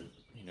to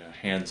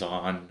hands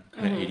on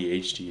kind of mm-hmm,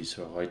 ADHD,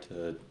 so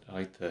I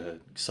like the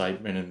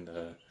excitement and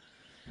the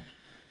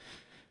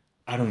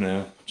I don't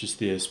know, just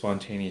the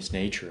spontaneous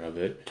nature of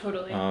it.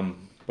 totally.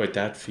 But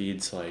that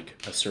feeds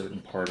like a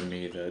certain part of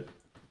me that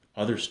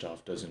other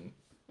stuff doesn't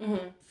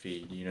Mm-hmm,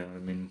 feed. You know what I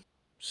mean?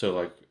 So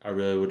like, I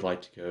really would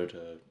like to go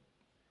to.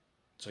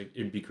 It's like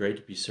it'd be great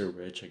to be so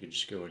rich I could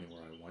just go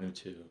anywhere I wanted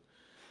to.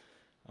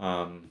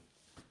 Um,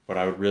 but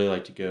I would really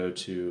like to go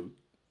to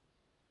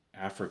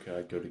Africa.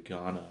 I'd go to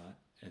Ghana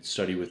and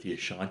study with the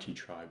Ashanti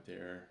tribe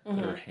there. Their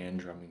mm-hmm. hand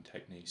drumming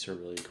techniques are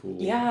really cool.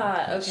 The Yeah.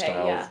 kind of Okay.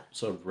 style, Yeah.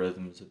 sort of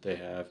rhythms that they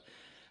have.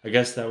 I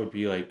guess that would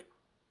be like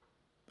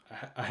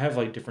I have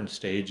like different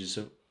stages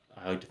of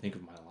I like to think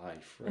of my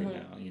life right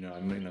Mm-hmm, now.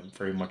 I'm in a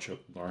very much a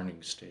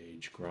learning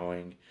stage,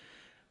 growing,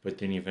 but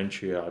then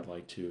eventually I'd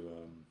like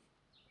to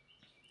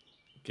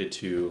get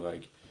to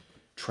like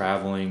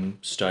traveling,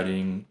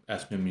 studying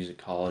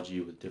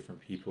ethnomusicology with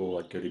different people.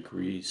 I'd go to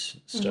Greece,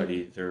 mm-hmm.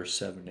 study their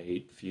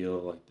 7/8 feel.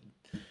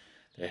 Like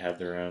they have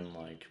their own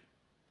like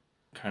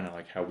kind of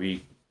like how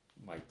we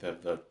like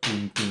the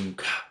boom boom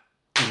ka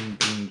boom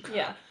boom ka.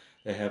 Yeah.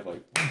 They have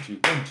like 1 2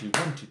 1 2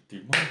 1 2 3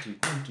 1 2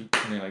 1 2,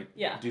 and they like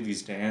Yeah. do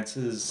these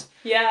dances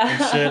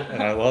and shit, and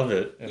Yeah. I love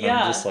it. And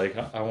I'm just Yeah. like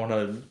I want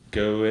to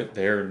go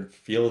there and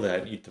feel that,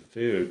 and eat the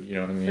food. You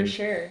know what I For mean?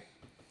 sure.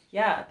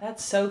 Yeah,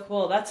 that's so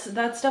cool. That's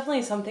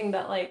definitely something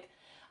that like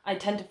I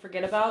tend to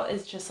forget about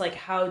is just like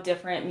how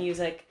different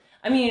music.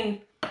 I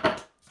mean,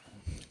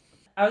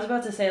 I was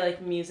about to say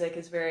like music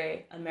is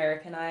very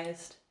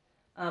Americanized,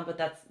 but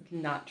that's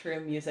not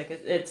true.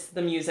 It's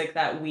the music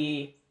that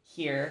we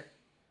hear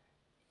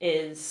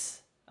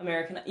is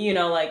American.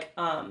 Like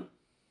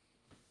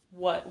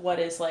what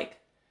is like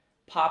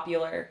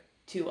popular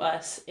to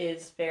us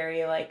is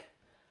very like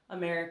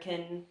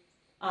American.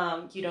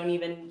 You don't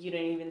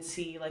even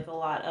see like a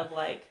lot of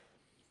like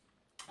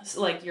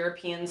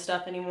European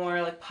stuff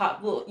anymore, like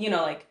pop, well,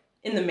 like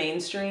in the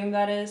mainstream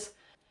that is.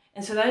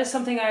 And so that is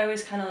something I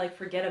always kind of like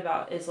forget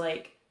about is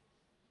like,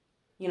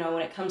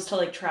 when it comes to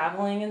like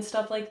traveling and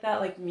stuff like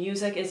that, like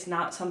music is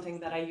not something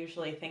that I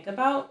usually think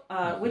about,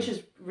 which Mm-hmm.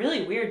 is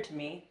really weird to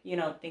me,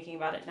 thinking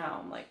about it now.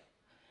 I'm like,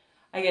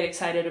 I get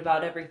excited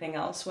about everything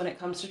else when it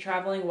comes to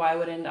traveling. Why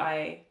wouldn't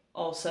I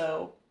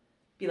also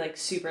be like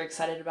super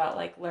excited about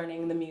like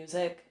learning the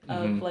music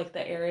of Mm-hmm. like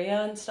the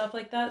area and stuff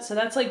like that? So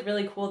that's like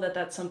really cool that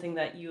that's something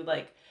that you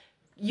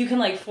can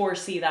like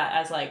foresee that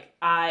as like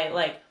I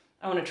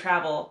want to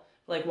travel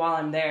like while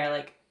I'm there,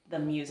 like the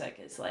music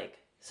is like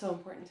so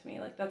important to me.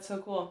 Like that's so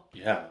cool.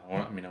 Yeah, I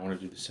want to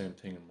do the same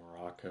thing in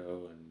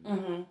Morocco, and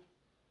Mhm.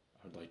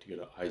 I'd like to go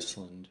to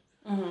Iceland.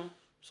 Mhm.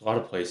 There's a lot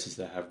of places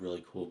that have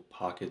really cool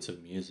pockets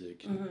of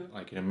music. Mhm.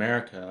 Like in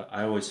America,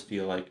 I always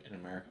feel like in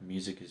America,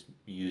 music is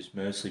used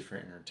mostly for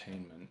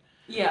entertainment.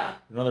 Yeah.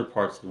 In other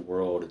parts of the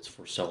world, it's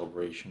for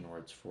celebration or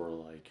it's for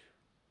like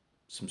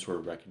some sort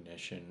of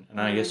recognition. And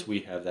I Mhm. guess we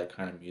have that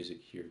kind of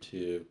music here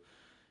too.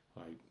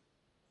 Like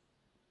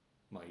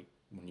like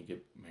when you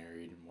get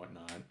married and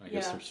whatnot. I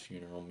guess Yeah. there's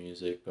funeral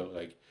music, but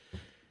like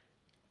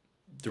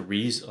the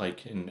reason,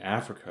 like in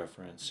Africa,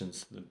 for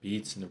instance, the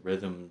beats and the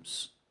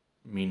rhythms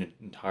mean an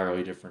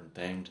entirely different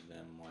thing to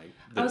them. Like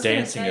I the was gonna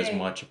dancing is say,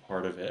 much a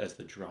part of it as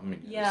the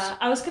drumming is. yeah,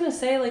 I was gonna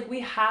say like we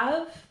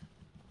have,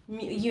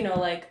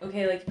 like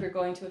okay, like if you're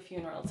going to a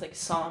funeral, it's like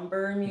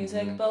somber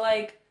music, Mm-hmm. but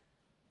like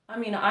I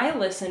mean, I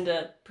listen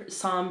to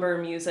somber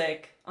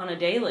music on a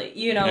daily.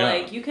 Yeah.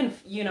 Like you can,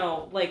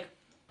 like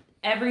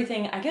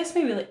everything. I guess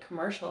maybe like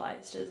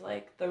commercialized is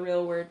like the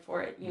real word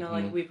for it.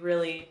 Like we've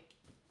really.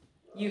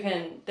 You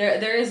can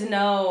there is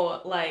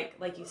no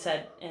like you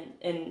said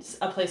in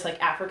a place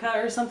like Africa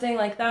or something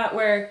like that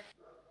where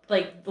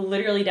like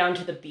literally down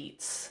to the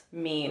beats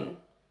mean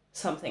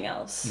something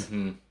else.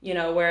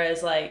 Mm-hmm.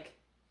 Whereas like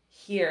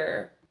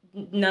here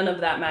none of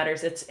that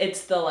matters.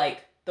 It's the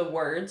like the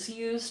words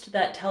used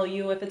that tell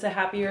you if it's a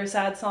happy or a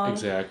sad song.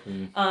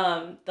 Exactly.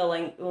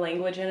 The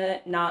language in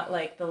it, not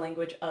like the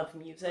language of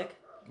music.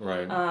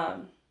 Right.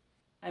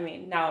 I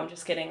mean, now I'm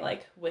just getting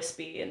like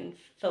wispy and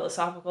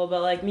philosophical,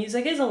 but like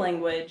music is a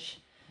language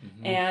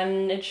Mm-hmm.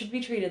 and it should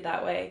be treated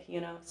that way.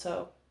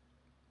 So,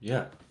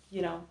 Yeah.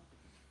 you know,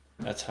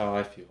 That's how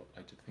I feel. I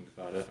like to think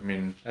about it. I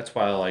mean, that's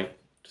why I like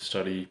to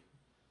study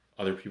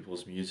other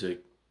people's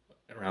music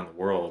around the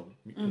world,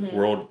 mm-hmm.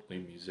 worldly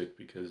music,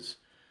 because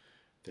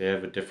they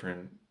have a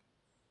different,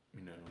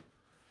 you know,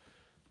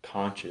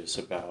 conscious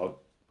about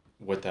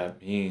what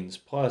that means.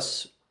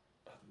 Plus,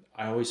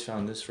 I always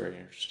found this very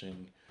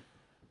interesting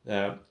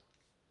that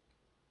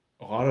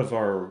a lot of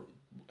our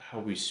how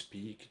we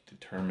speak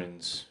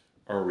determines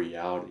our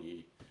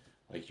reality.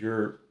 Like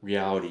your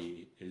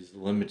reality is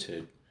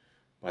limited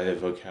by the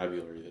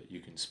vocabulary that you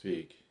can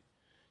speak.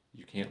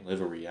 You can't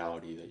live a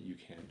reality that you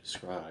can't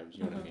describe.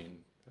 You know Mm-hmm. what I mean?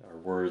 Our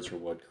words are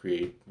what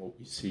create what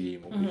we see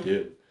and what we Mm-hmm.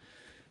 do.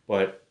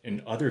 But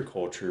in other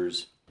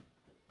cultures,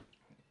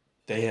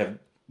 they have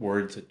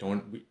words that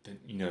don't,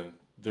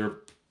 their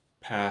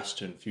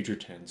past and future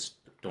tense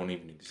don't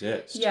even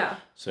exist. Yeah.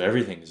 So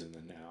everything is in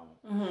the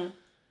now. Mm-hmm.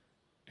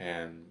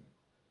 And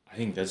I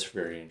think that's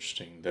very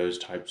interesting. Those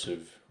types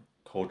of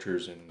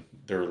cultures and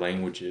their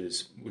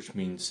languages, which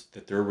means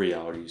that their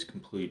reality is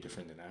completely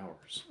different than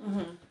ours.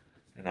 Mm-hmm.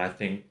 And I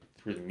think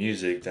through the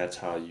music, that's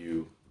how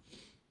you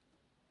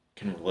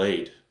can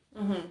relate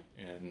Mm-hmm.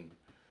 and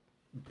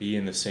be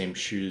in the same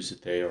shoes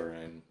that they are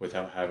in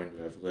without having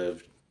to have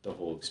lived the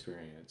whole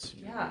experience.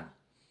 You know what I Yeah. mean?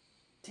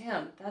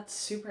 Damn, that's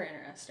super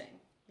interesting.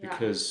 Yeah.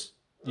 Because,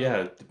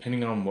 yeah,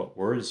 depending on what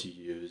words you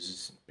use,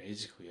 is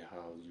basically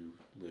how you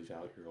live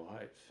out your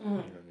life. Mm-hmm. You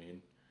know what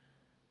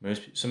I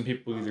mean? Some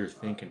people either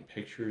think in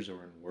pictures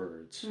or in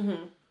words.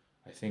 Mm-hmm.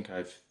 I think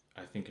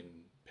in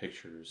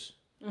pictures.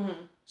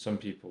 Mm-hmm. Some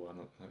people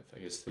I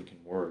guess think in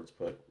words,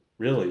 but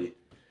really,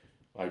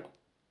 like,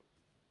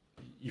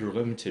 you're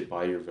limited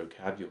by your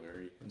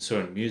vocabulary. And so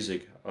in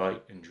music,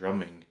 in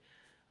drumming,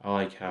 I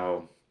like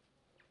how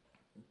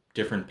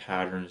different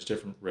patterns,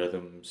 different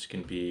rhythms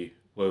can be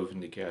woven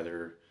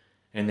together,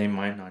 and they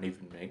might not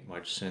even make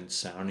much sense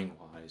sounding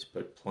wise,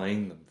 but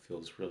playing them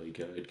feels really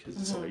good because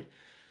it's Mm-hmm. like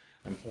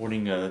I'm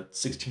holding a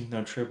 16th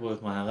note triple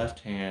with my left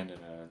hand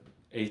and a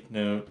eighth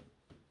note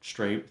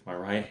straight with my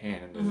right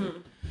hand, and Mm-hmm.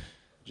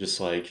 just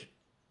like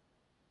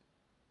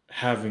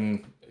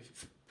having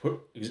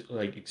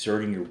like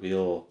exerting your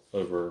will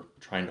over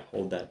trying to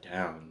hold that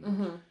down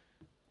Mm-hmm.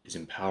 is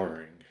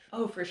empowering.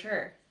 Oh, for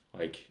sure.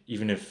 Like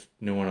even if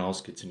no one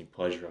else gets any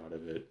pleasure out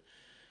of it,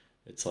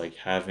 it's like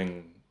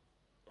having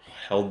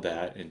held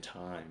that in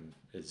time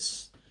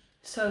is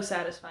So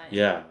satisfying.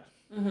 yeah.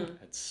 Mm-hmm.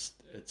 It's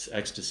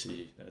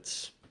ecstasy.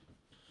 That's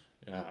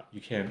yeah.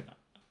 You can't.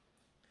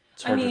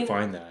 It's I hard to mean,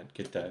 find that,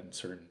 get that in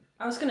certain.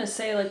 I was gonna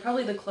say like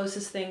probably the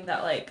closest thing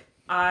that like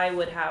I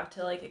would have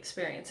to like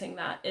experiencing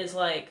that is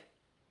like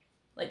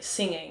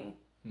singing.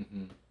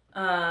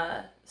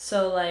 Mm-hmm.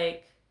 So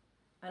like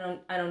I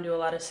don't do a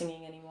lot of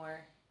singing anymore.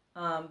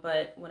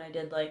 But when I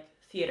did like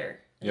theater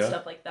and Yeah.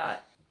 stuff like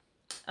that,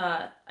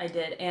 I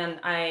did, and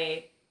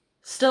I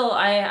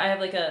have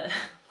like a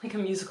like a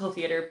musical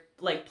theater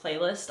like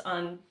playlist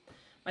on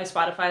my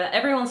Spotify that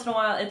every once in a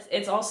while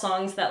it's all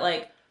songs that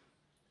like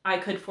I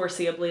could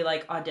foreseeably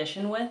like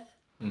audition with.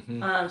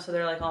 Mm-hmm. So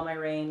they're like all my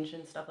range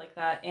and stuff like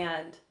that,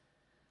 and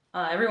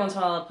every once in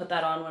a while I'll put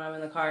that on when I'm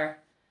in the car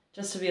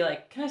just to be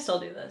like, can I still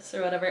do this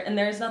or whatever? And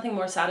there's nothing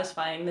more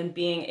satisfying than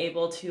being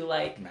able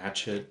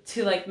Match it.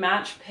 to like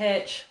match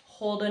pitch,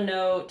 hold a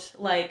note,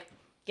 like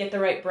get the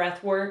right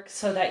breath work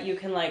so that you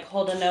can like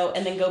hold a note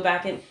and then go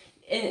back and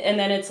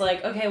then it's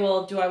like, okay,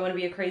 well, do I want to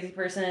be a crazy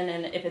person?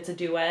 And if it's a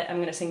duet, I'm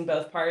going to sing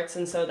both parts.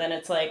 And so then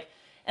it's like,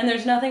 and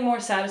there's nothing more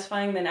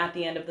satisfying than at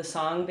the end of the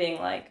song being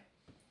like,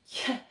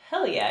 yeah,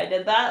 hell yeah, I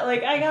did that.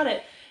 Like, I got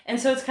it. And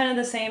so it's kind of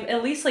the same,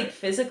 at least like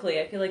physically,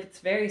 I feel like it's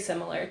very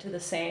similar to the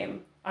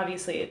same.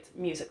 Obviously, it's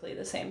musically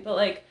the same, but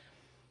like,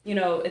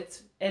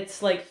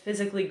 it's like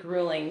physically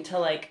grueling to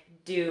like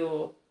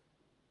do,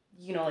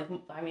 like,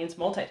 I mean, it's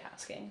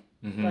multitasking,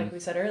 Mm-hmm. like we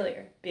said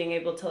earlier, being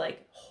able to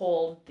like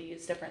hold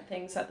these different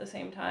things at the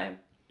same time.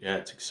 Yeah,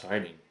 it's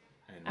exciting,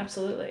 and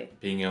Absolutely.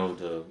 being able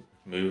to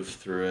move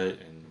through it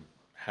and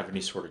have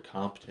any sort of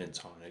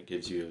competence on it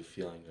gives you a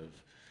feeling of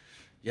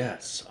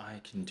yes, I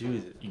can do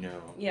that.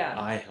 Yeah.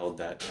 I held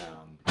that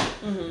down.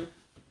 Mm-hmm.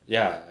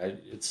 Yeah,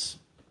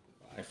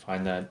 I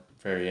find that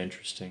very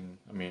interesting.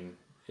 I mean,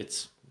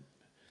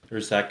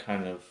 there's that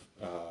kind of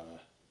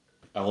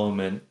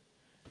element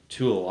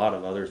to a lot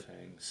of other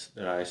things. things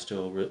that I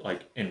still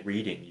like in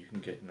reading. You can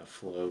get in a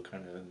flow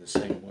kind of in the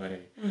same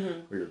way,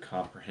 where you're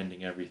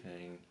comprehending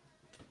everything,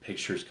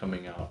 pictures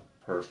coming out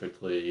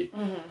perfectly,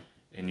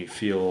 and you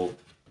feel,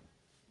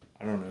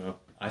 I don't know,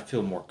 I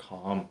feel more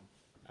calm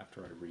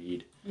after I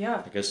read.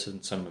 Yeah. I guess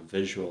since I'm a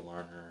visual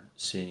learner,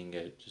 seeing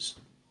it just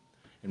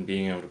and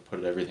being able to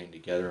put everything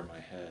together in my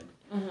head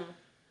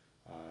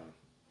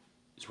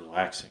is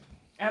relaxing.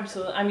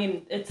 Absolutely. I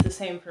mean, it's the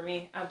same for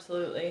me.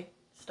 Absolutely.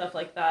 Stuff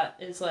like that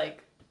is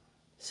like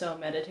so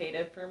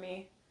meditative for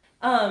me.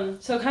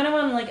 So kind of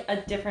on like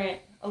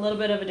a little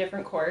bit of a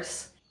different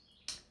course.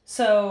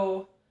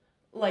 So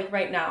like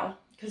right now,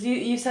 because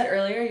you said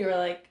earlier, you were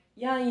like,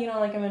 yeah,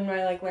 like I'm in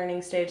my like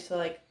learning stage. So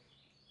like,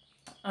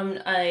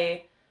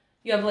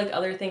 you have like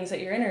other things that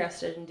you're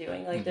interested in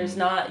doing. Like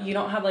you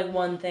don't have like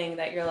one thing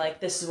that you're like,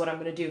 this is what I'm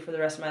going to do for the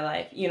rest of my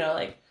life.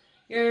 Like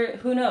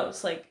who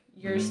knows? Like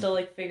you're still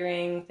like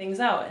figuring things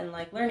out and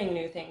like learning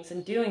new things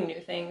and doing new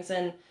things.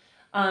 And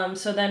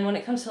so then when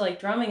it comes to like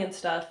drumming and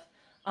stuff,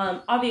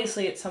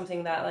 obviously it's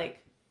something that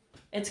like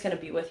it's going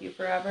to be with you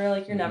forever.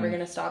 Like you're never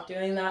going to stop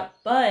doing that.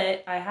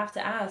 But I have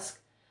to ask,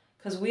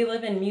 because we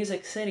live in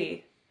Music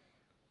City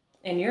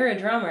and you're a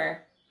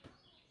drummer,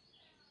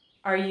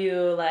 are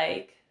you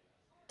like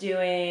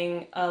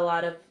doing a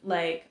lot of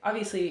like,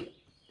 obviously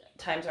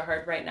times are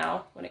hard right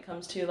now when it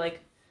comes to like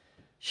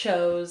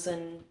shows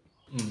and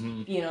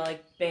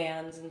like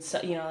bands and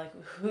stuff,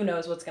 like who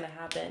knows what's going to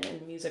happen in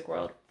the music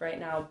world right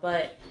now.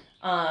 But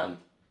are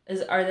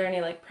there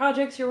any like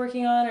projects you're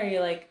working on? Are you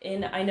like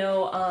I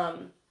know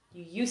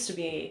you used to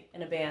be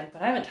in a band,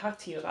 but I haven't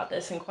talked to you about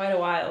this in quite a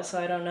while,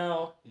 so I don't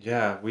know.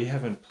 Yeah, we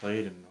haven't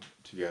played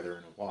together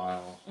in a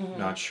while.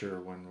 Not sure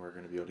when we're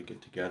going to be able to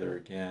get together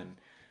again.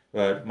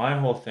 But my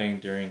whole thing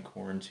during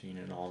quarantine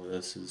and all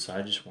this is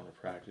I just want to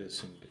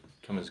practice and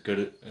become as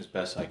good as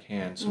best I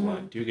can. So when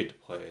I do get to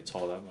play, it's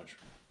all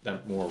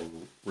that more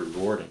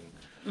rewarding.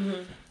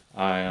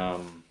 I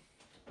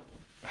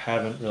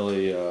haven't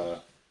really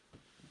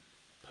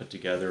put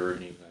together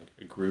any like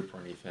a group or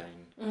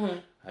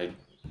anything.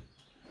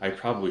 I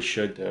probably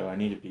should though. I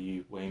need to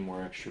be way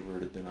more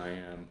extroverted than I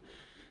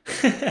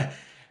am.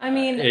 I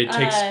mean, it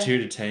takes two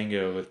to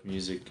tango with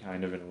music,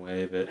 kind of in a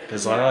way, but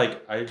because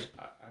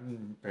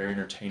I'm very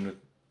entertained with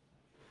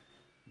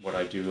what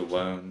I do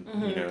alone.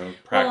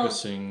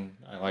 Practicing.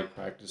 Well, I like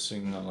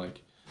practicing. I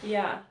like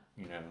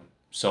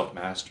self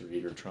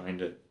mastery or trying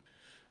to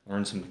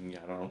learn something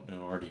I don't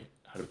know already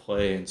how to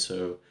play, and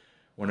so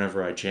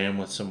whenever I jam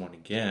with someone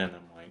again,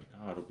 I'm like,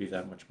 oh, it'll be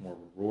that much more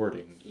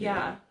rewarding.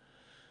 Yeah.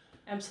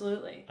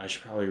 Absolutely. I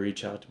should probably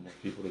reach out to more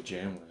people to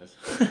jam with.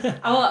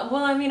 Well,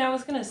 I mean, I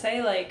was going to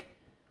say, like,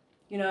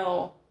 I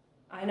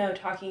know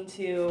talking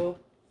to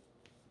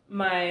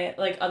my,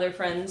 like, other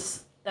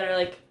friends that are,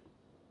 like,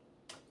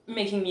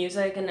 making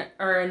music and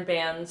are in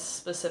bands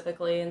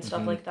specifically and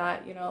stuff like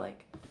that,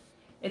 like,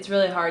 it's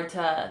really hard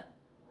to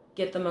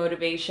get the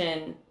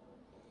motivation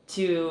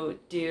to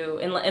do,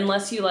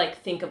 unless you, like,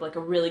 think of, like,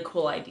 a really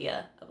cool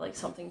idea of, like,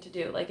 something to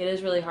do. Like, it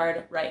is really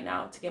hard right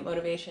now to get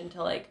motivation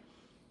to, like,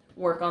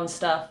 work on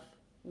stuff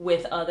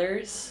with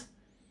others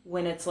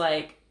when it's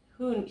like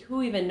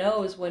who even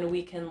knows when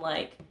we can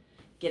like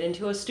get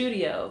into a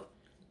studio,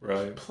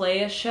 right,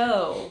 play a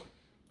show,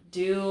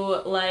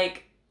 do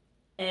like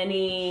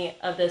any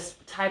of this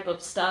type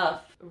of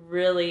stuff.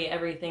 Really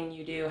everything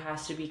you do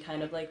has to be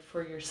kind of like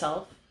for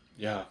yourself,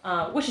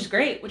 which is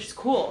great, which is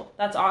cool,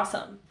 that's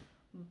awesome,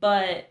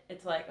 but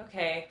it's like,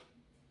 okay,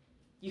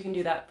 you can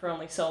do that for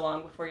only so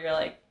long before you're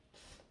like,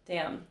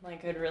 damn,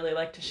 like I'd really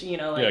like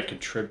to,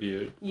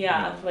 contribute.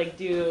 Like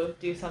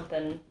do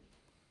something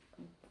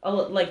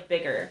like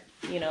bigger,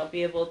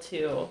 be able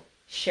to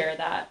share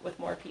that with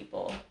more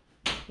people,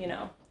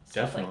 stuff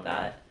Definitely. like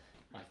that.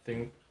 I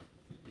think,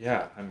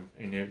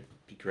 it'd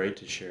be great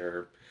to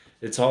share.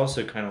 It's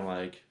also kind of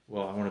like,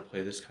 well, I want to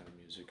play this kind of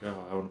music.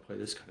 Oh, I want to play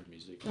this kind of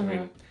music. I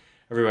mean,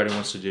 everybody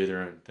wants to do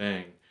their own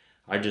thing.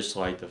 I just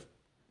like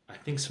I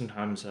think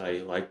sometimes I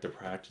like the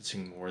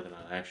practicing more than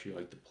I actually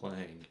like the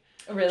playing.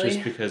 Really?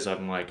 Just because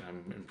I'm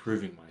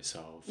improving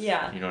myself.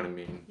 Yeah. You know what I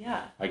mean?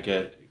 Yeah. I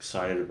get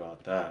excited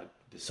about that.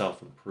 The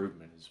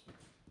self-improvement is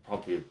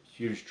probably a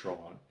huge draw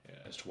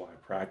as to why I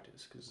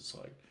practice, because it's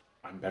like,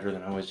 I'm better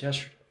than I was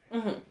yesterday.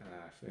 It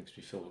makes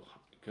me feel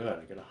good.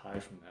 I get a high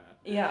from that.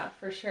 Yeah,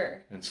 for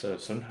sure. And so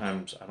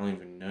sometimes I don't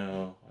even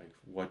know like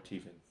what to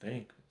even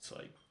think. It's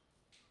like,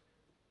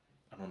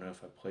 I don't know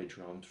if I play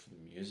drums for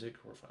the music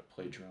or if I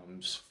play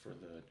drums for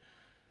the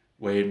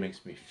way it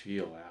makes me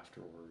feel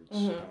afterwards. I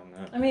don't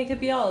know. I mean, it could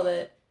be all of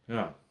it.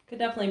 Yeah. Could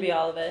definitely be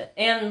all of it.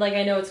 And like,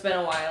 I know it's been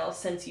a while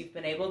since you've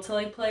been able to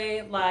like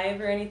play live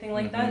or anything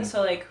like that.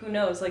 So like, who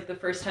knows? Like the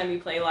first time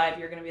you play live,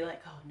 you're gonna be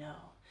like, oh no,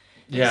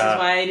 this is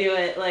why I do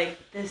it. Like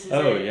this is.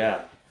 Oh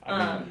yeah.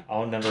 I mean,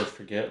 I'll never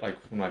forget like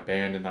when my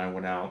band and I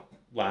went out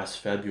last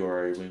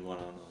February. We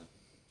went on a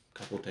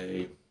couple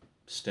day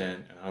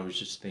stint, and I was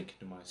just thinking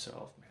to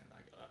myself, man,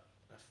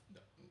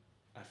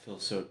 I feel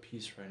so at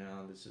peace right now.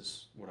 This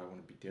is what I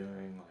want to be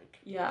doing. Like,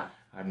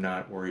 I'm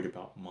not worried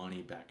about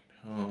money back at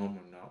home.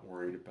 I'm not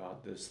worried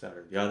about this, that,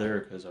 or the other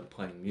because I'm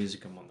playing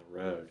music. I'm on the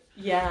road.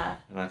 Yeah.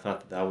 And I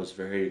thought that was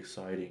very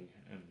exciting,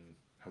 and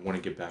I want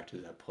to get back to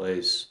that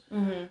place.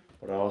 Mm-hmm.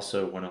 But I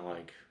also want to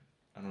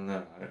I don't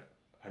know.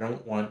 I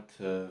don't want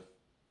to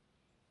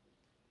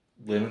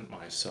limit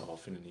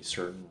myself in any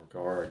certain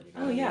regard. You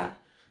know Oh, what I yeah. mean?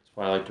 That's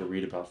why I like to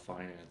read about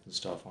finance and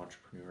stuff,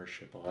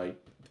 entrepreneurship. I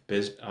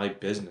like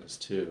business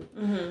too.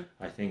 Mm-hmm.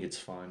 I think it's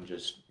fun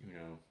just,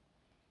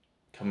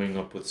 coming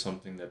up with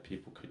something that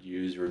people could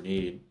use or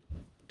need,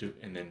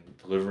 and then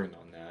delivering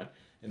on that,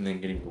 and then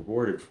getting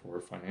rewarded for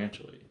it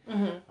financially.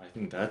 Mm-hmm. I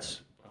think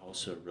that's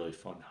also a really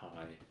fun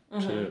high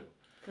Mm-hmm. too.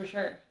 For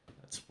sure.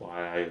 That's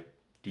why I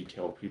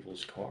detail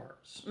people's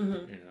cars.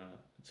 Mm-hmm.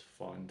 It's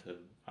fun to.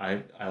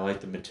 I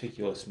like the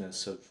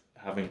meticulousness of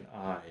having an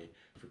eye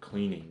for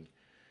cleaning.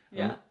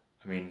 Yeah.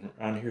 I mean,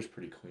 around here's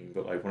pretty clean,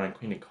 but like when I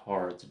clean a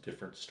car, it's a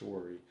different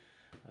story.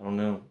 I don't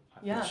know.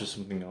 Yeah. It's just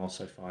something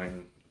else I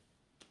find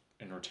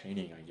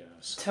entertaining, I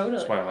guess. Totally.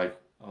 That's why I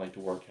like to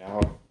work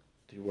out,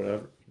 do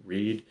whatever,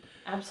 read.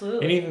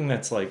 Absolutely. Anything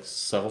that's like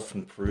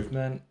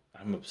self-improvement,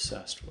 I'm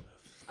obsessed with.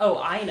 Oh,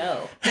 I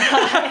know.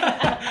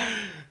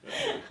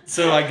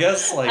 So I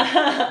guess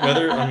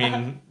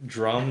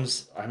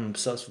drums, I'm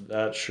obsessed with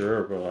that,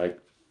 sure, but like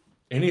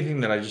anything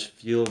that I just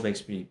feel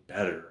makes me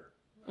better,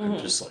 I'm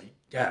just like,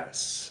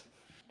 yes.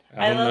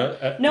 I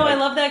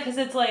love that because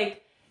it's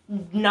like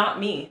not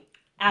me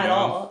at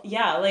all.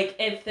 Yeah, like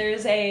if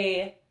there's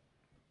a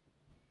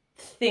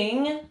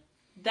thing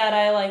that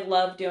I like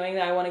love doing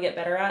that I want to get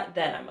better at,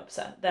 then I'm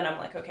upset. Then I'm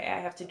like, okay, I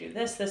have to do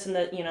this, and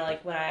that.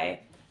 Like when I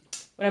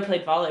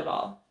played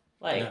volleyball,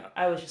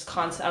 I was just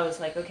constant. I was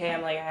like, okay,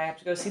 I have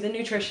to go see the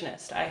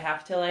nutritionist. I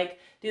have to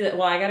do that.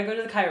 Well, I got to go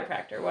to the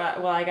chiropractor.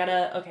 Well, I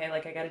gotta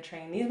I gotta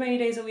train these many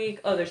days a week.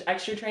 Oh, there's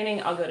extra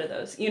training. I'll go to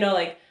those.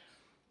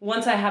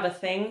 Once I have a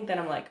thing, then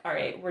I'm like, all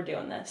right, we're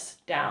doing this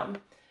down.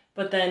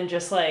 But then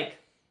just I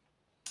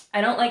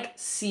don't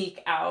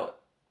seek out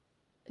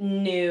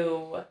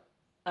new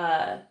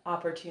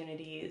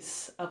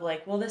opportunities of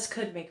well, this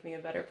could make me a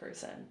better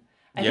person.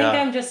 I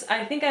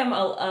think I'm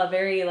a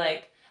very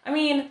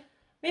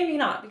maybe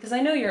not, because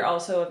I know you're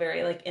also a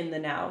very in the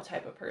now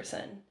type of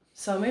person.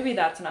 So maybe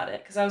that's not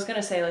it. Because I was going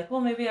to say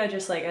well, maybe I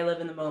just I live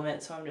in the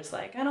moment. So I'm just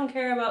I don't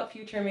care about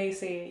future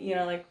Macy,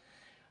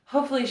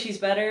 hopefully she's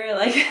better,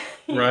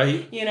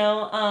 right.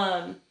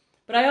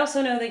 But I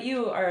also know that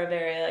you are a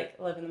very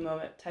live in the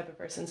moment type of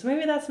person. So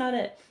maybe that's not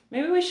it.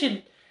 Maybe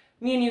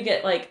me and you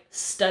get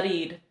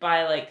studied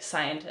by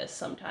scientists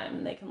sometime,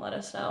 and they can let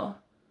us know.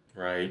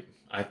 Right.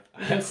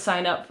 We can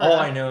sign up for. All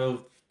I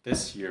know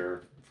this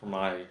year for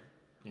my,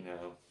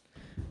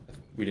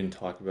 we didn't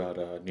talk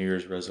about New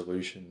Year's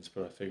resolutions,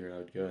 but I figured I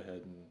would go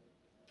ahead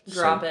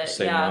and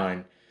say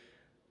mine.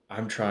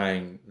 I'm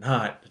trying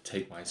not to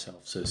take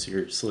myself so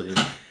seriously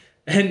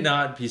and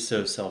not be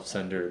so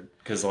self-centered,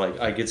 because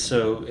I get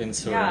so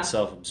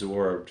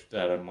self-absorbed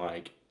that I'm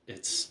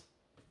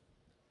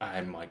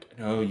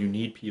no, you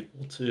need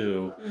people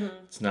too. Mm-hmm.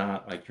 It's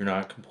not you're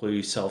not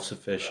completely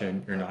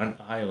self-sufficient. You're not an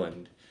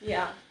island.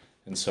 Yeah.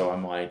 And so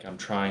I'm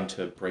trying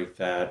to break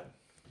that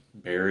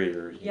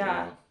barrier. You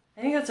know?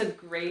 I think that's a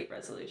great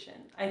resolution.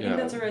 I think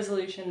that's a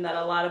resolution that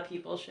a lot of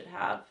people should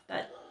have.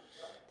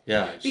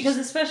 Because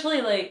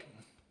especially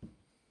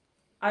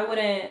I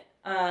wouldn't.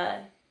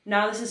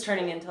 Now this is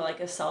turning into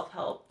a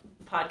self-help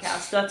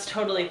podcast. That's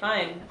totally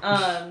fine.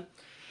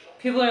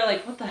 People are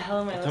like, what the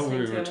hell am I listening to?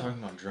 I thought we were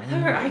talking about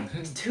drumming. I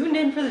tuned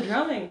in for the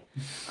drumming.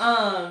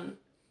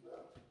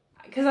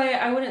 Because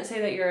I wouldn't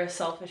say that you're a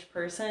selfish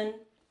person.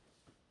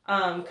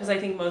 Because I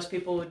think most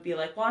people would be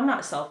like, well, I'm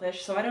not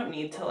selfish, so I don't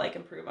need to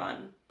improve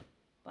on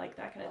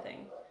that kind of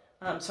thing.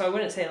 So I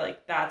wouldn't say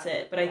that's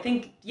it. But I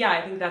think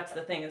that's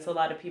the thing, is a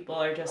lot of people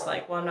are just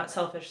well, I'm not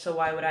selfish, so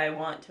why would I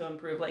want to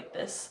improve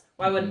this?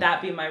 Why would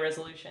that be my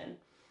resolution?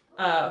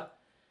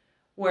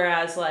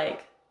 Whereas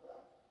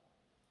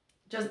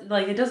just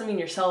it doesn't mean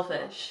you're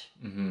selfish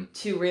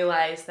to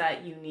realize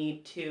that you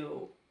need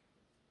to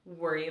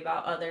worry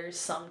about others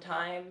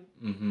sometime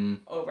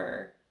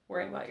over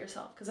worrying about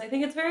yourself. Because I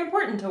think it's very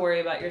important to worry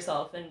about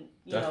yourself and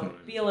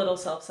be a little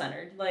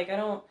self-centered. I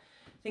don't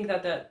think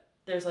that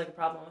there's a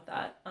problem with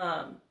that.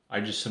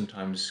 I just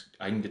sometimes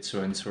I can get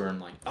so insecure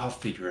and I'll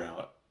figure it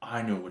out.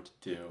 I know what to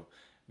do.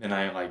 Then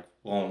I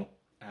won't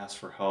ask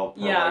for help.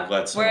 Or,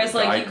 let someone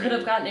whereas you could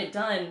have gotten it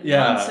done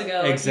months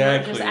ago.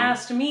 Exactly. If you just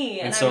asked me,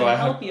 and so I would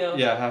help you.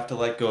 Yeah, I have to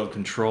let go of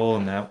control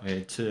in that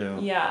way too.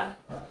 Yeah.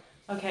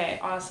 Okay.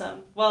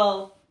 Awesome.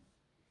 Well,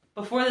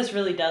 before this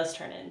really does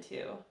turn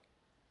into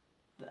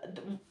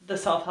the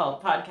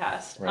self-help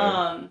podcast,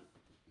 right.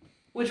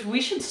 Which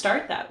we should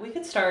start that. We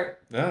could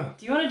start. Yeah.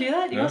 Do you want to do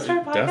that? Do you want to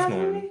start a podcast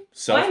definitely. with me?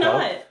 Self-help.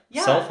 Why not?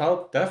 Yeah.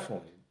 Self-help,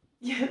 definitely.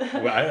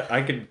 Yeah.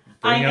 I could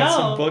bring out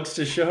some books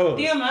to show us.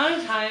 The amount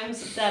of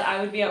times that I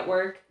would be at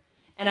work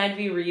and I'd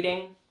be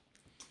reading,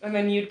 and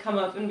then you'd come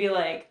up and be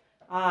like,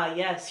 ah,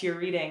 yes, you're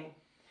reading.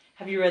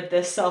 Have you read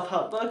this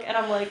self-help book? And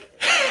I'm like,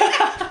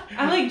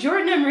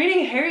 Jordan, I'm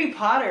reading Harry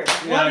Potter.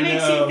 What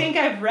makes you think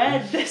I've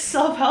read this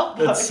self-help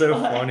book? That's so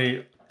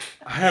funny.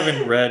 I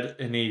haven't read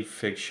any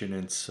fiction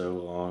in so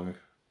long.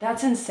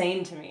 That's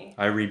insane to me.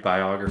 I read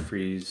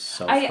biographies,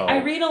 I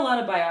self-help. read a lot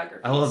of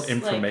biographies. I love Like,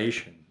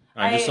 information.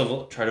 I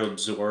just try to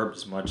absorb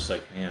as much as I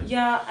can.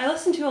 yeah, I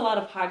listen to a lot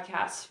of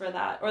podcasts for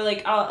that, or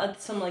like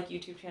some like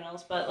YouTube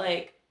channels. But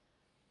like,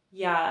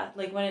 yeah,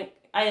 like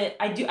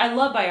I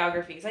love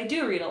biographies. I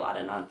do read a lot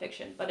of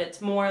nonfiction, but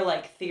it's more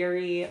like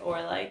theory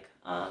or like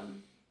more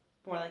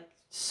like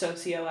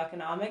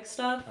socioeconomic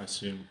stuff. I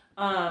assume.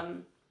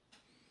 And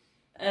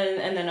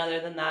then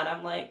other than that,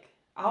 I'm like,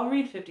 I'll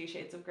read 50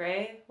 Shades of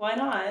Grey. Why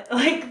not?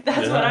 Like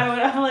that's what I would.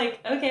 I'm like,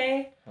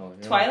 okay, yeah.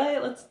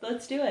 Twilight.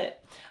 Let's do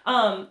it.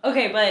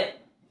 Okay, but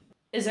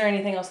is there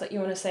anything else that you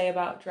want to say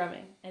about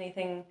drumming?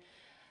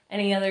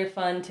 Any other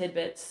fun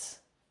tidbits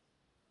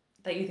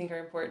that you think are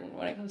important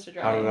when it comes to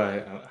drumming?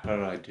 How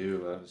did I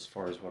do as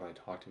far as what I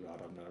talked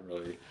about? I'm not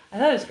really. I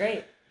thought it was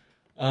great.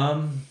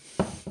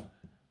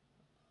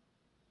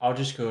 I'll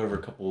just go over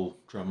a couple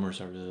drummers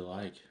I really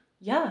like.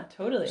 Yeah,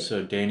 totally.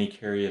 So Danny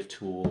Carey of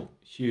Tool,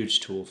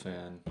 huge Tool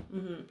fan.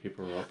 Mm-hmm.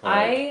 People are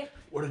probably like,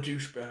 what a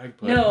douchebag.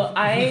 But... No,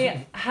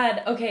 I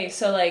had, okay,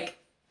 so like,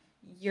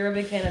 you're a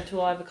big fan of Tool.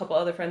 I have a couple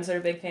other friends that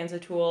are big fans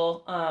of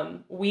Tool.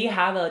 We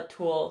have a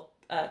Tool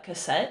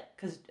cassette,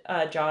 because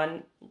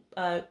John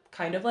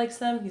kind of likes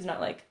them. He's not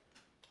like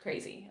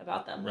crazy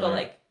about them, right. But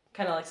like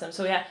kind of likes them.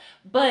 So yeah,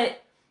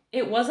 but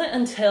it wasn't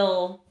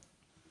until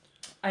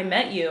I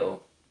met you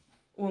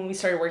when we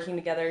started working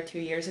together 2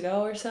 years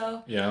ago or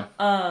so. Yeah.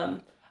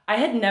 I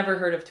had never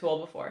heard of Tool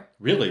before.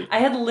 Really? I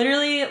had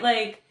literally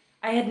I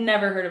had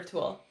never heard of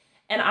Tool.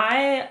 And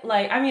I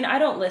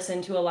don't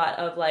listen to a lot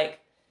of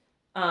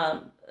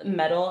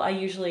metal. I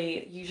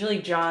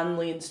usually John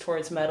leans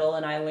towards metal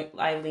and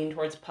I lean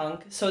towards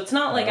punk. So it's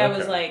not like I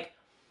was like,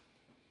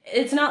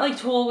 it's not like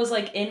Tool was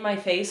like in my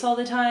face all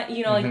the time,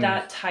 you know, like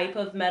that type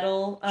of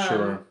metal.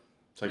 Sure.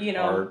 It's like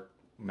art,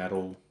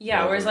 metal. Yeah,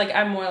 whatever. Whereas like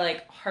I'm more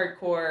like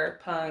hardcore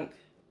punk,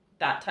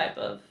 that type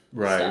of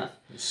stuff.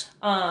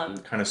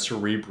 Kind of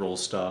cerebral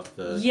stuff,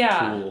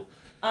 Tool.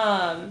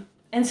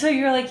 And so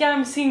you're like, yeah,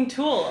 I'm seeing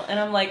Tool. And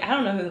I'm like, I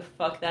don't know who the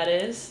fuck that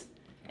is.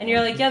 And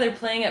you're like, yeah, they're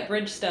playing at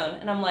Bridgestone.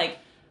 And I'm like,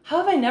 how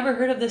have I never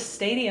heard of this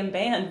stadium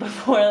band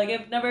before? Like,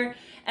 I've never...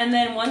 And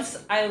then once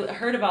I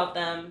heard about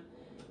them,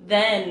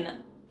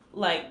 then,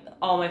 like,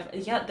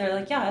 they're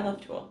like, yeah, I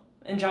love Tool.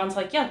 And John's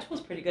like, yeah,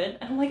 Tool's pretty good.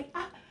 And I'm like,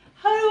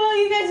 how do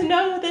all you guys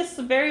know this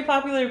very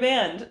popular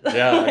band?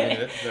 Yeah, I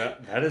mean,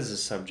 that is a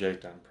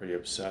subject I'm pretty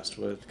obsessed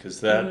with,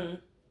 because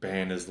that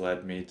band has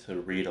led me to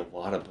read a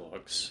lot of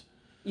books.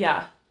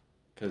 Yeah.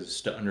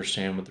 Because to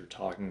understand what they're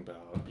talking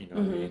about, you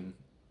know what I mean?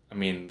 I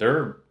mean,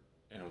 they're,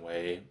 in a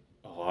way,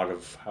 a lot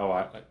of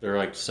how they're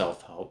like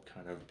self-help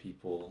kind of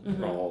people.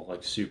 They're all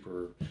like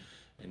super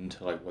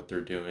into like what they're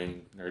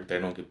doing. They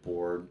don't get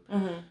bored.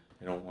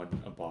 They don't want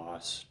a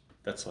boss.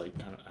 That's like,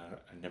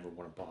 I never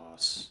want a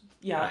boss.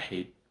 Yeah. I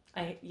hate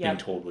being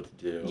told what to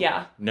do.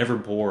 Yeah. Never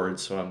bored,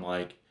 so I'm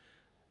like,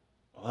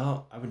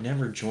 well, I would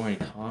never join a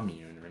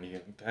commune or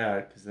anything like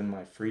that, because then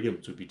my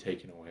freedoms would be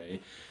taken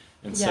away.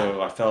 And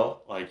so I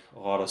felt like a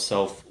lot of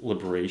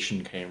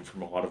self-liberation came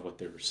from a lot of what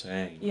they were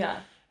saying. Yeah.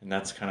 And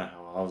that's kind of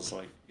how I was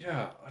like,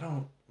 yeah,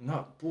 I'm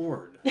not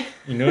bored.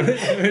 You know what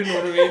I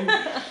mean?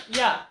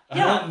 Yeah. I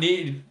don't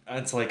need,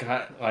 it's like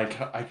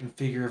I can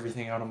figure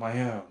everything out on my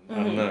own.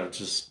 I don't know,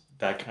 just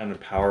that kind of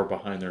power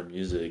behind their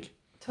music.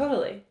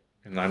 Totally.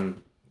 And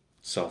I'm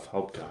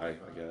self-help guy,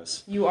 I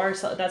guess. You are,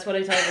 that's what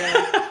I tell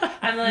everyone.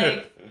 I'm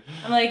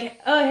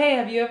like, oh, hey,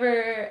 have you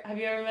ever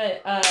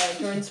met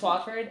Jordan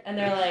Swafford? And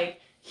they're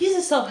like, he's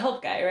a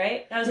self-help guy,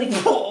 right? And I was like,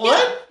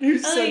 what? Yeah. Who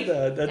said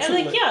that? That's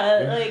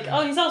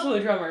oh, he's also a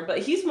drummer, but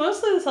he's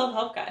mostly the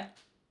self-help guy.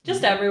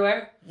 Just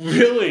everywhere.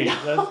 Really?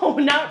 No,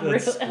 not really.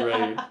 That's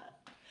great.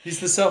 He's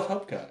the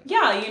self-help guy.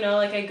 Yeah, you know,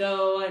 like I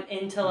go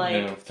into like...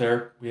 You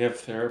know, we have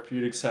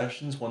therapeutic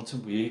sessions once a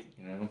week,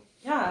 you know.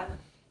 Yeah,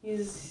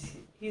 he's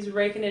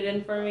raking it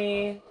in for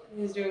me.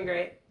 He's doing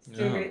great. He's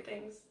doing great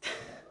things.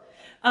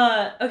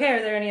 Okay,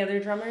 are there any other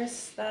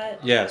drummers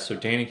that... Yeah, so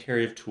Danny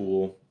Carey of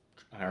Tool.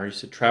 I already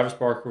said Travis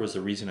Barker was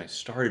the reason I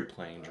started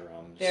playing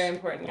drums. Very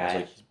important guy. I was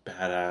like, he's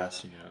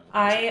badass, you know.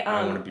 I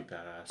want to be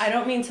badass. I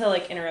don't mean to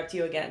like interrupt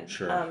you again.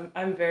 Sure.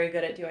 I'm very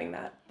good at doing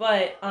that.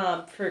 But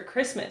for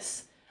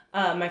Christmas,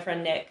 my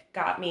friend Nick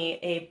got me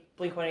a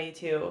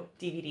Blink-182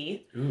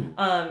 DVD. Ooh.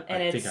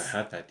 And I think I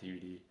have that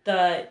DVD.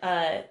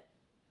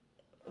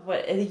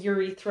 The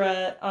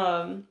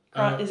Urethra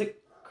is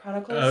it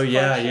Chronicles? Oh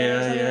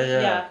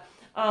yeah.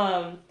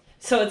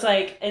 So it's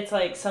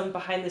like some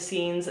behind the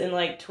scenes and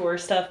like tour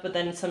stuff, but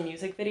then some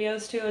music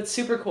videos too. It's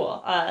super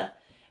cool.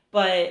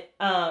 But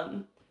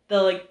the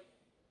like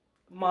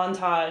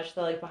montage,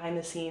 the like behind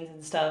the scenes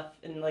and stuff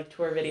and like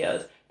tour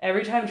videos.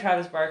 Every time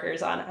Travis Barker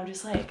is on, I'm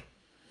just like,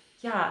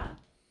 yeah,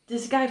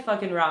 this guy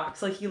fucking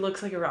rocks. Like he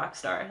looks like a rock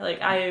star.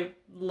 Like I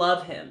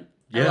love him.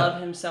 Yeah. I love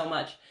him so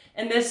much.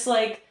 And this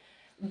like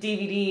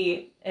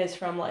DVD is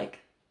from like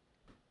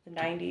the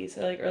 90s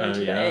or like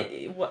early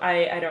 2000s.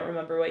 I don't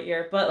remember what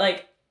year, but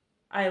like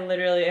I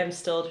literally am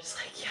still just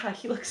like, yeah,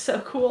 he looks so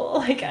cool.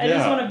 Like, I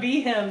just Yeah. want to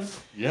be him.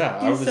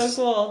 Yeah, He's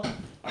so cool.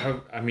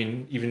 I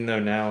mean, even though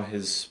now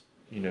his,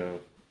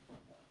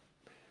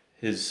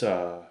 his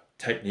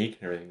technique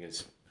and everything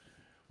is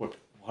what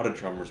a lot of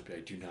drummers be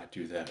like, do not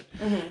do that.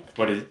 Mm-hmm.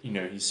 But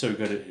he's so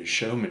good at his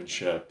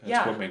showmanship.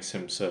 That's what makes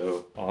him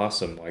so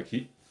awesome. Like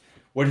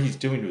what he's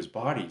doing to his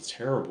body is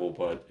terrible,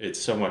 but it's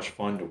so much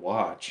fun to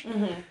watch.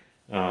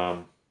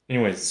 Mm-hmm.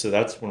 Anyways, so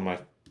that's one of my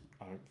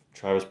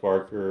Travis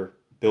Barker,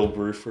 Bill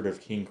Bruford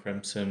of King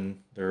Crimson.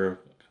 They're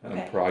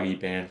a proggy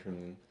band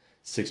from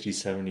 60s,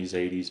 70s,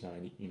 80s,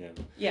 90s.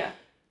 Yeah.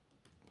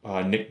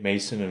 Nick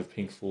Mason of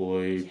Pink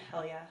Floyd.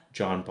 Hell yeah.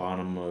 John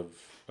Bonham of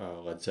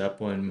Led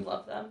Zeppelin.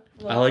 Love them.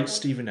 I like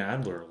Steven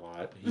Adler a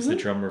lot. He's the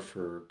drummer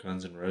for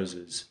Guns N'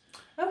 Roses.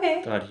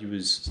 Okay. Thought he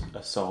was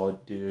a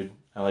solid dude.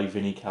 I like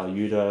Vinnie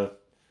Colaiuta.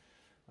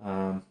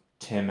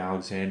 Tim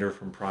Alexander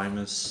from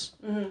Primus.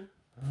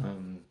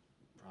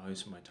 Probably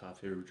some of my top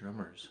favorite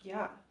drummers.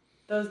 Yeah.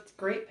 Those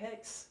great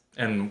picks.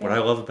 And what I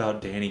love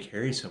about Danny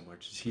Carey so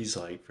much is he's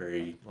like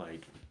very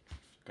like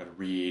gotta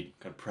read,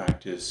 gotta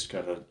practice,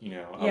 gotta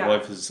I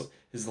love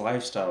his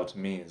lifestyle. To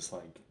me is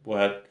like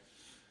what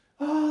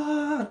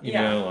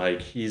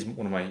like he's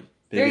one of my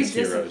biggest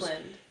very heroes.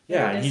 Disciplined.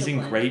 Yeah, and he's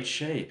in great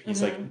shape.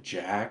 He's like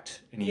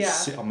jacked and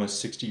he's Yeah. almost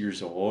 60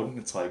 years old, and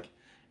it's like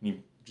and he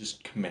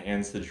just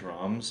commands the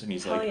drums, and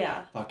he's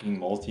fucking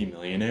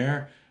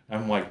multi-millionaire.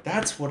 I'm like,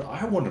 that's what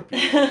I want to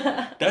be.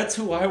 That's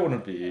who I want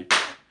to be.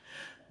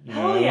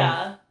 Hell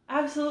yeah.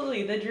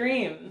 Absolutely. The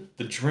dream.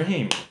 The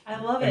dream. I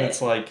love it. And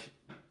it's like,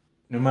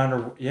 no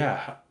matter,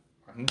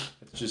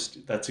 it's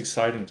just, that's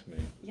exciting to me.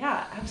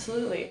 Yeah,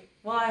 absolutely.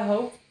 Well, I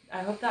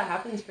hope that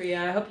happens for you.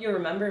 I hope you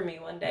remember me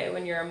one day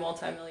when you're a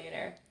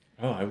multimillionaire.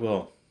 Oh, I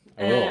will.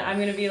 I'm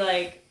going to be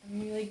like,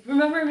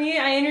 remember me?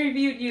 I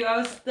interviewed you. I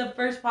was the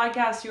first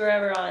podcast you were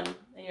ever on.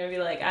 And you're going to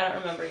be like, I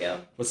don't remember you.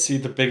 But see,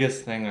 the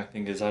biggest thing I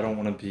think is I don't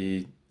want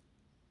to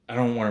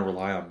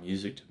rely on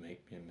music to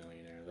make me a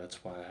millionaire.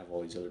 That's why I have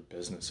all these other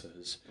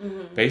businesses.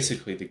 Mm-hmm.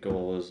 Basically, the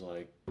goal is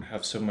like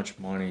have so much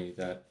money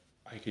that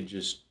I could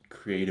just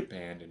create a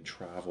band and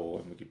travel,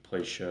 and we could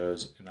play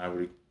shows, and I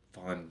would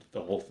fund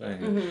the whole thing.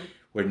 Mm-hmm.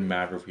 Wouldn't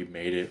matter if we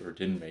made it or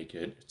didn't make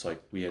it. It's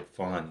like we had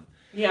fun.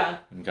 Yeah.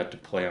 And got to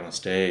play on a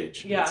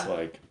stage. Yeah. It's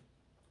like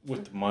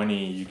with the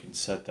money you can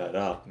set that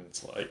up, and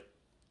it's like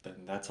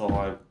then that's all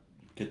I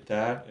get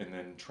that, and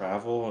then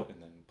travel,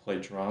 and then play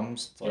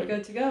drums. It's You're like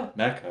good to go.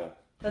 Mecca.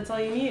 That's all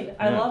you need. Yeah.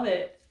 I love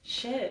it.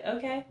 Shit.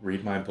 Okay.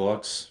 Read my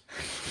books.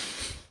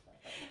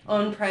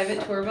 Own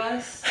private tour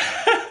bus.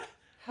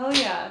 Hell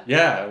yeah.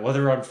 Yeah,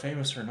 whether I'm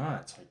famous or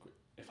not, it's like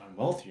if I'm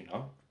wealthy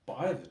enough,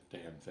 buy the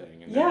damn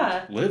thing and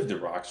then live the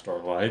rock star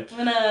life.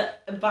 I'm gonna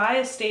buy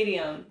a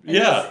stadium. And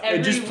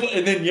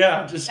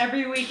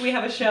every week we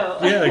have a show.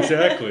 Yeah,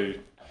 exactly.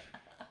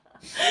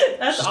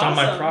 That's just awesome. On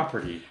my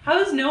property. How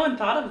has no one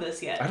thought of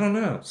this yet? I don't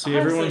know. See,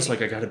 everyone's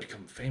like, I gotta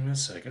become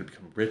famous, I gotta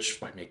become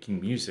rich by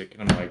making music,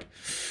 and I'm like,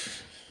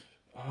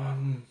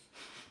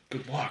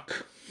 good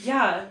luck.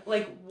 Yeah,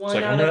 like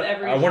one out of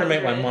every. I want to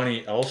make my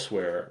money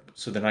elsewhere,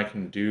 so then I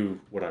can do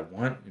what I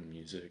want in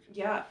music.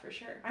 Yeah, for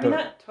sure. I mean,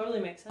 that totally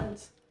makes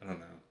sense. I don't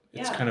know.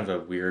 It's kind of a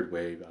weird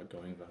way about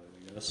going about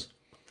it, I guess.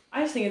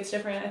 I just think it's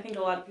different. I think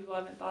a lot of people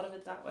haven't thought of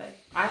it that way.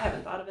 I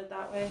haven't thought of it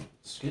that way.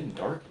 It's getting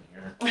dark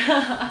in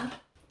here.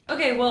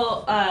 Okay,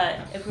 well,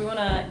 if we want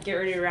to get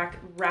ready to wrap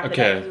it up,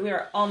 because we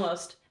are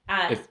almost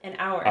at an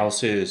hour. I'll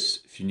say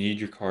this. If you need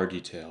your car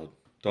detailed,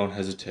 don't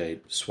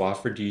hesitate.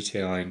 Swafford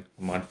Detailing.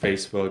 I'm on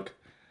Facebook.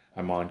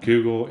 I'm on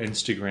Google,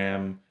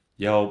 Instagram,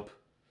 Yelp.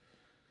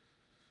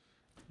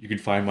 You can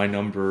find my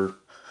number.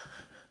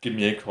 Give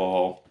me a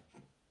call.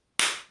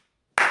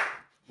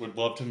 Would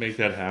love to make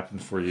that happen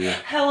for you.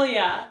 Hell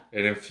yeah.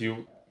 And if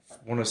you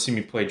want to see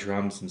me play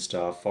drums and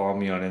stuff, follow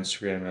me on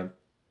Instagram at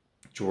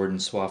Jordan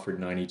Swafford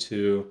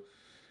 92.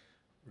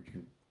 Or you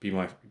can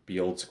be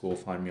old school,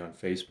 find me on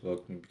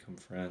Facebook and become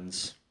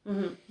friends.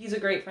 Mm-hmm. He's a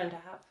great friend to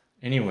have.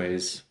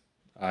 Anyways,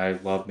 I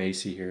love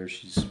Macy here.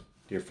 She's a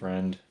dear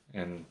friend,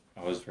 and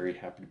I was very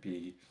happy to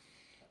be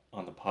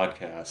on the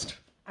podcast.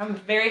 I'm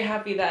very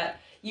happy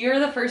that you're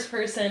the first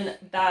person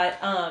that,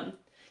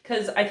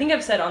 because I think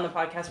I've said on the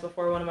podcast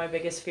before, one of my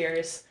biggest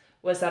fears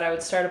was that I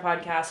would start a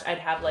podcast, I'd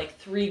have like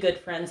 3 good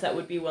friends that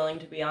would be willing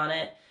to be on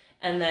it,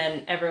 and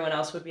then everyone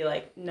else would be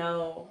like,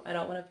 no, I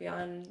don't want to be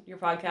on your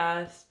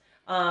podcast.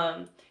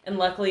 And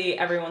luckily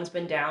everyone's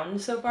been down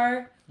so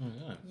far. Oh,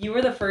 yeah. You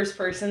were the first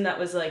person that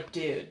was like,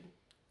 dude,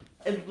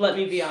 let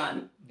me be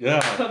on.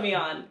 Yeah. Put me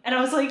on. And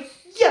I was like,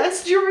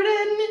 yes,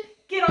 Jordan,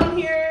 get on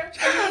here.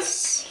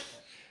 Yes.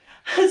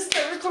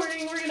 Start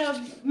recording. We're going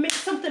to make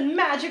something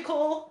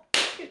magical.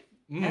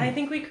 And I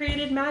think we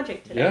created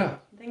magic today. Yeah.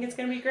 I think it's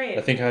going to be great.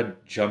 I think I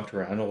jumped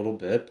around a little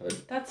bit,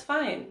 but... That's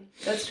fine.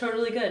 That's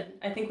totally good.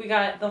 I think we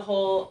got the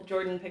whole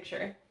Jordan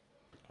picture.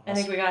 Awesome. I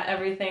think we got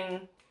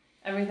everything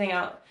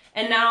out.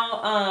 And now,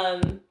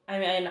 I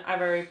mean,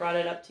 I've already brought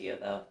it up to you,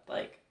 though.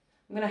 Like,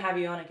 I'm going to have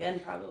you on again,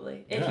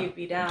 probably, if you'd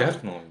be down.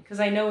 Definitely. Because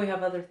I know we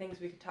have other things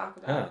we could talk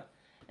about. Yeah.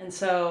 And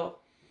so,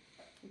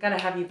 I've got to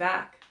have you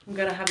back. I'm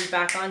gonna have you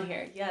back on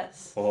here.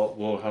 Yes. Well,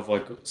 we'll have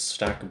like a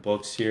stack of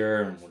books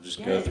here, and we'll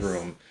just go through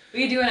them.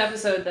 We could do an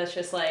episode that's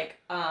just like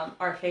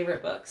our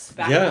favorite books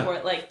back and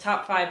forth, like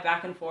top 5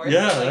 back and forth.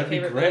 Yeah, like, that'd be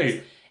great.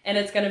 Books. And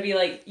it's gonna be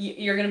like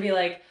you're gonna be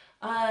like,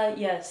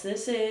 yes,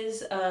 this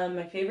is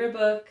my favorite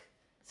book,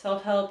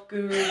 self-help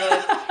guru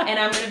book, and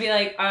I'm gonna be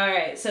like, all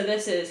right, so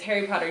this is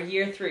Harry Potter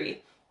Year 3.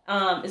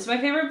 It's my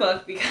favorite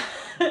book because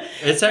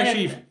it's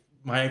actually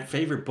my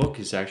favorite book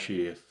is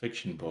actually a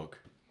fiction book.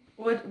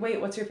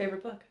 What's your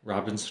favorite book?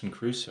 Robinson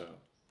Crusoe.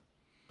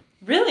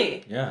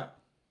 Really? Yeah.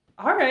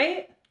 All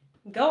right.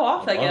 Go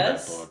off, I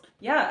guess. That book.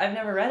 Yeah, I've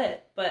never read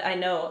it, but I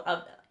know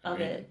of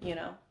it, you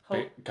know.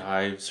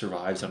 Guy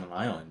survives on an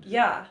island.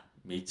 Yeah.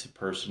 Meets a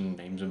person,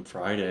 names him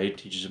Friday,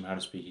 teaches him how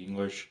to speak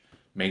English,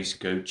 makes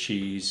goat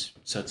cheese,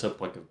 sets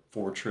up like a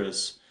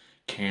fortress.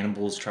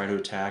 Cannibals try to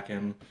attack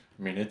him.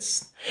 I mean,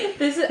 it's...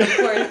 This is, of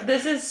course,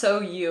 this is so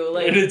you.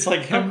 Like, and it's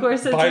like him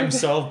by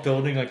himself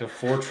building like a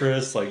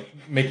fortress, like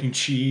making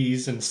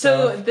cheese and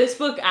stuff. So this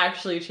book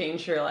actually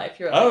changed your life.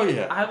 You're like, oh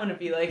yeah, I want to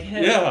be like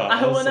him. Yeah,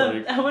 I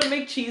want to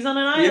make cheese on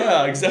an island.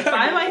 Yeah, exactly.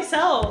 By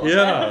myself.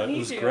 Yeah, it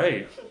was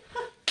great.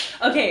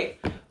 Okay,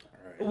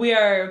 we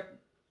are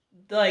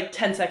like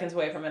 10 seconds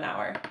away from an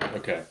hour.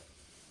 Okay.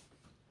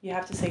 You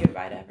have to say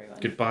goodbye to everyone.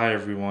 Goodbye,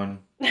 everyone.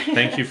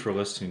 Thank you for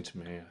listening to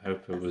me. I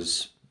hope it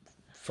was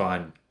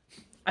fun.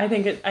 I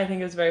think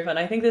it was very fun.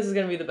 I think this is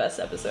going to be the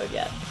best episode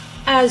yet.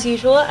 As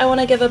usual, I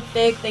want to give a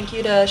big thank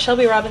you to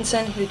Shelby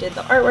Robinson, who did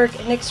the artwork,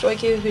 and Nick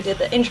Stoiku, who did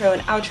the intro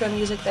and outro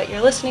music that you're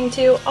listening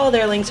to. All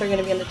their links are going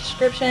to be in the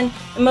description.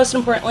 And most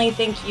importantly,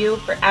 thank you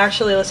for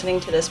actually listening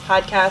to this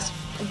podcast.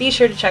 And be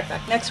sure to check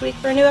back next week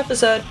for a new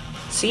episode.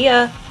 See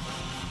ya!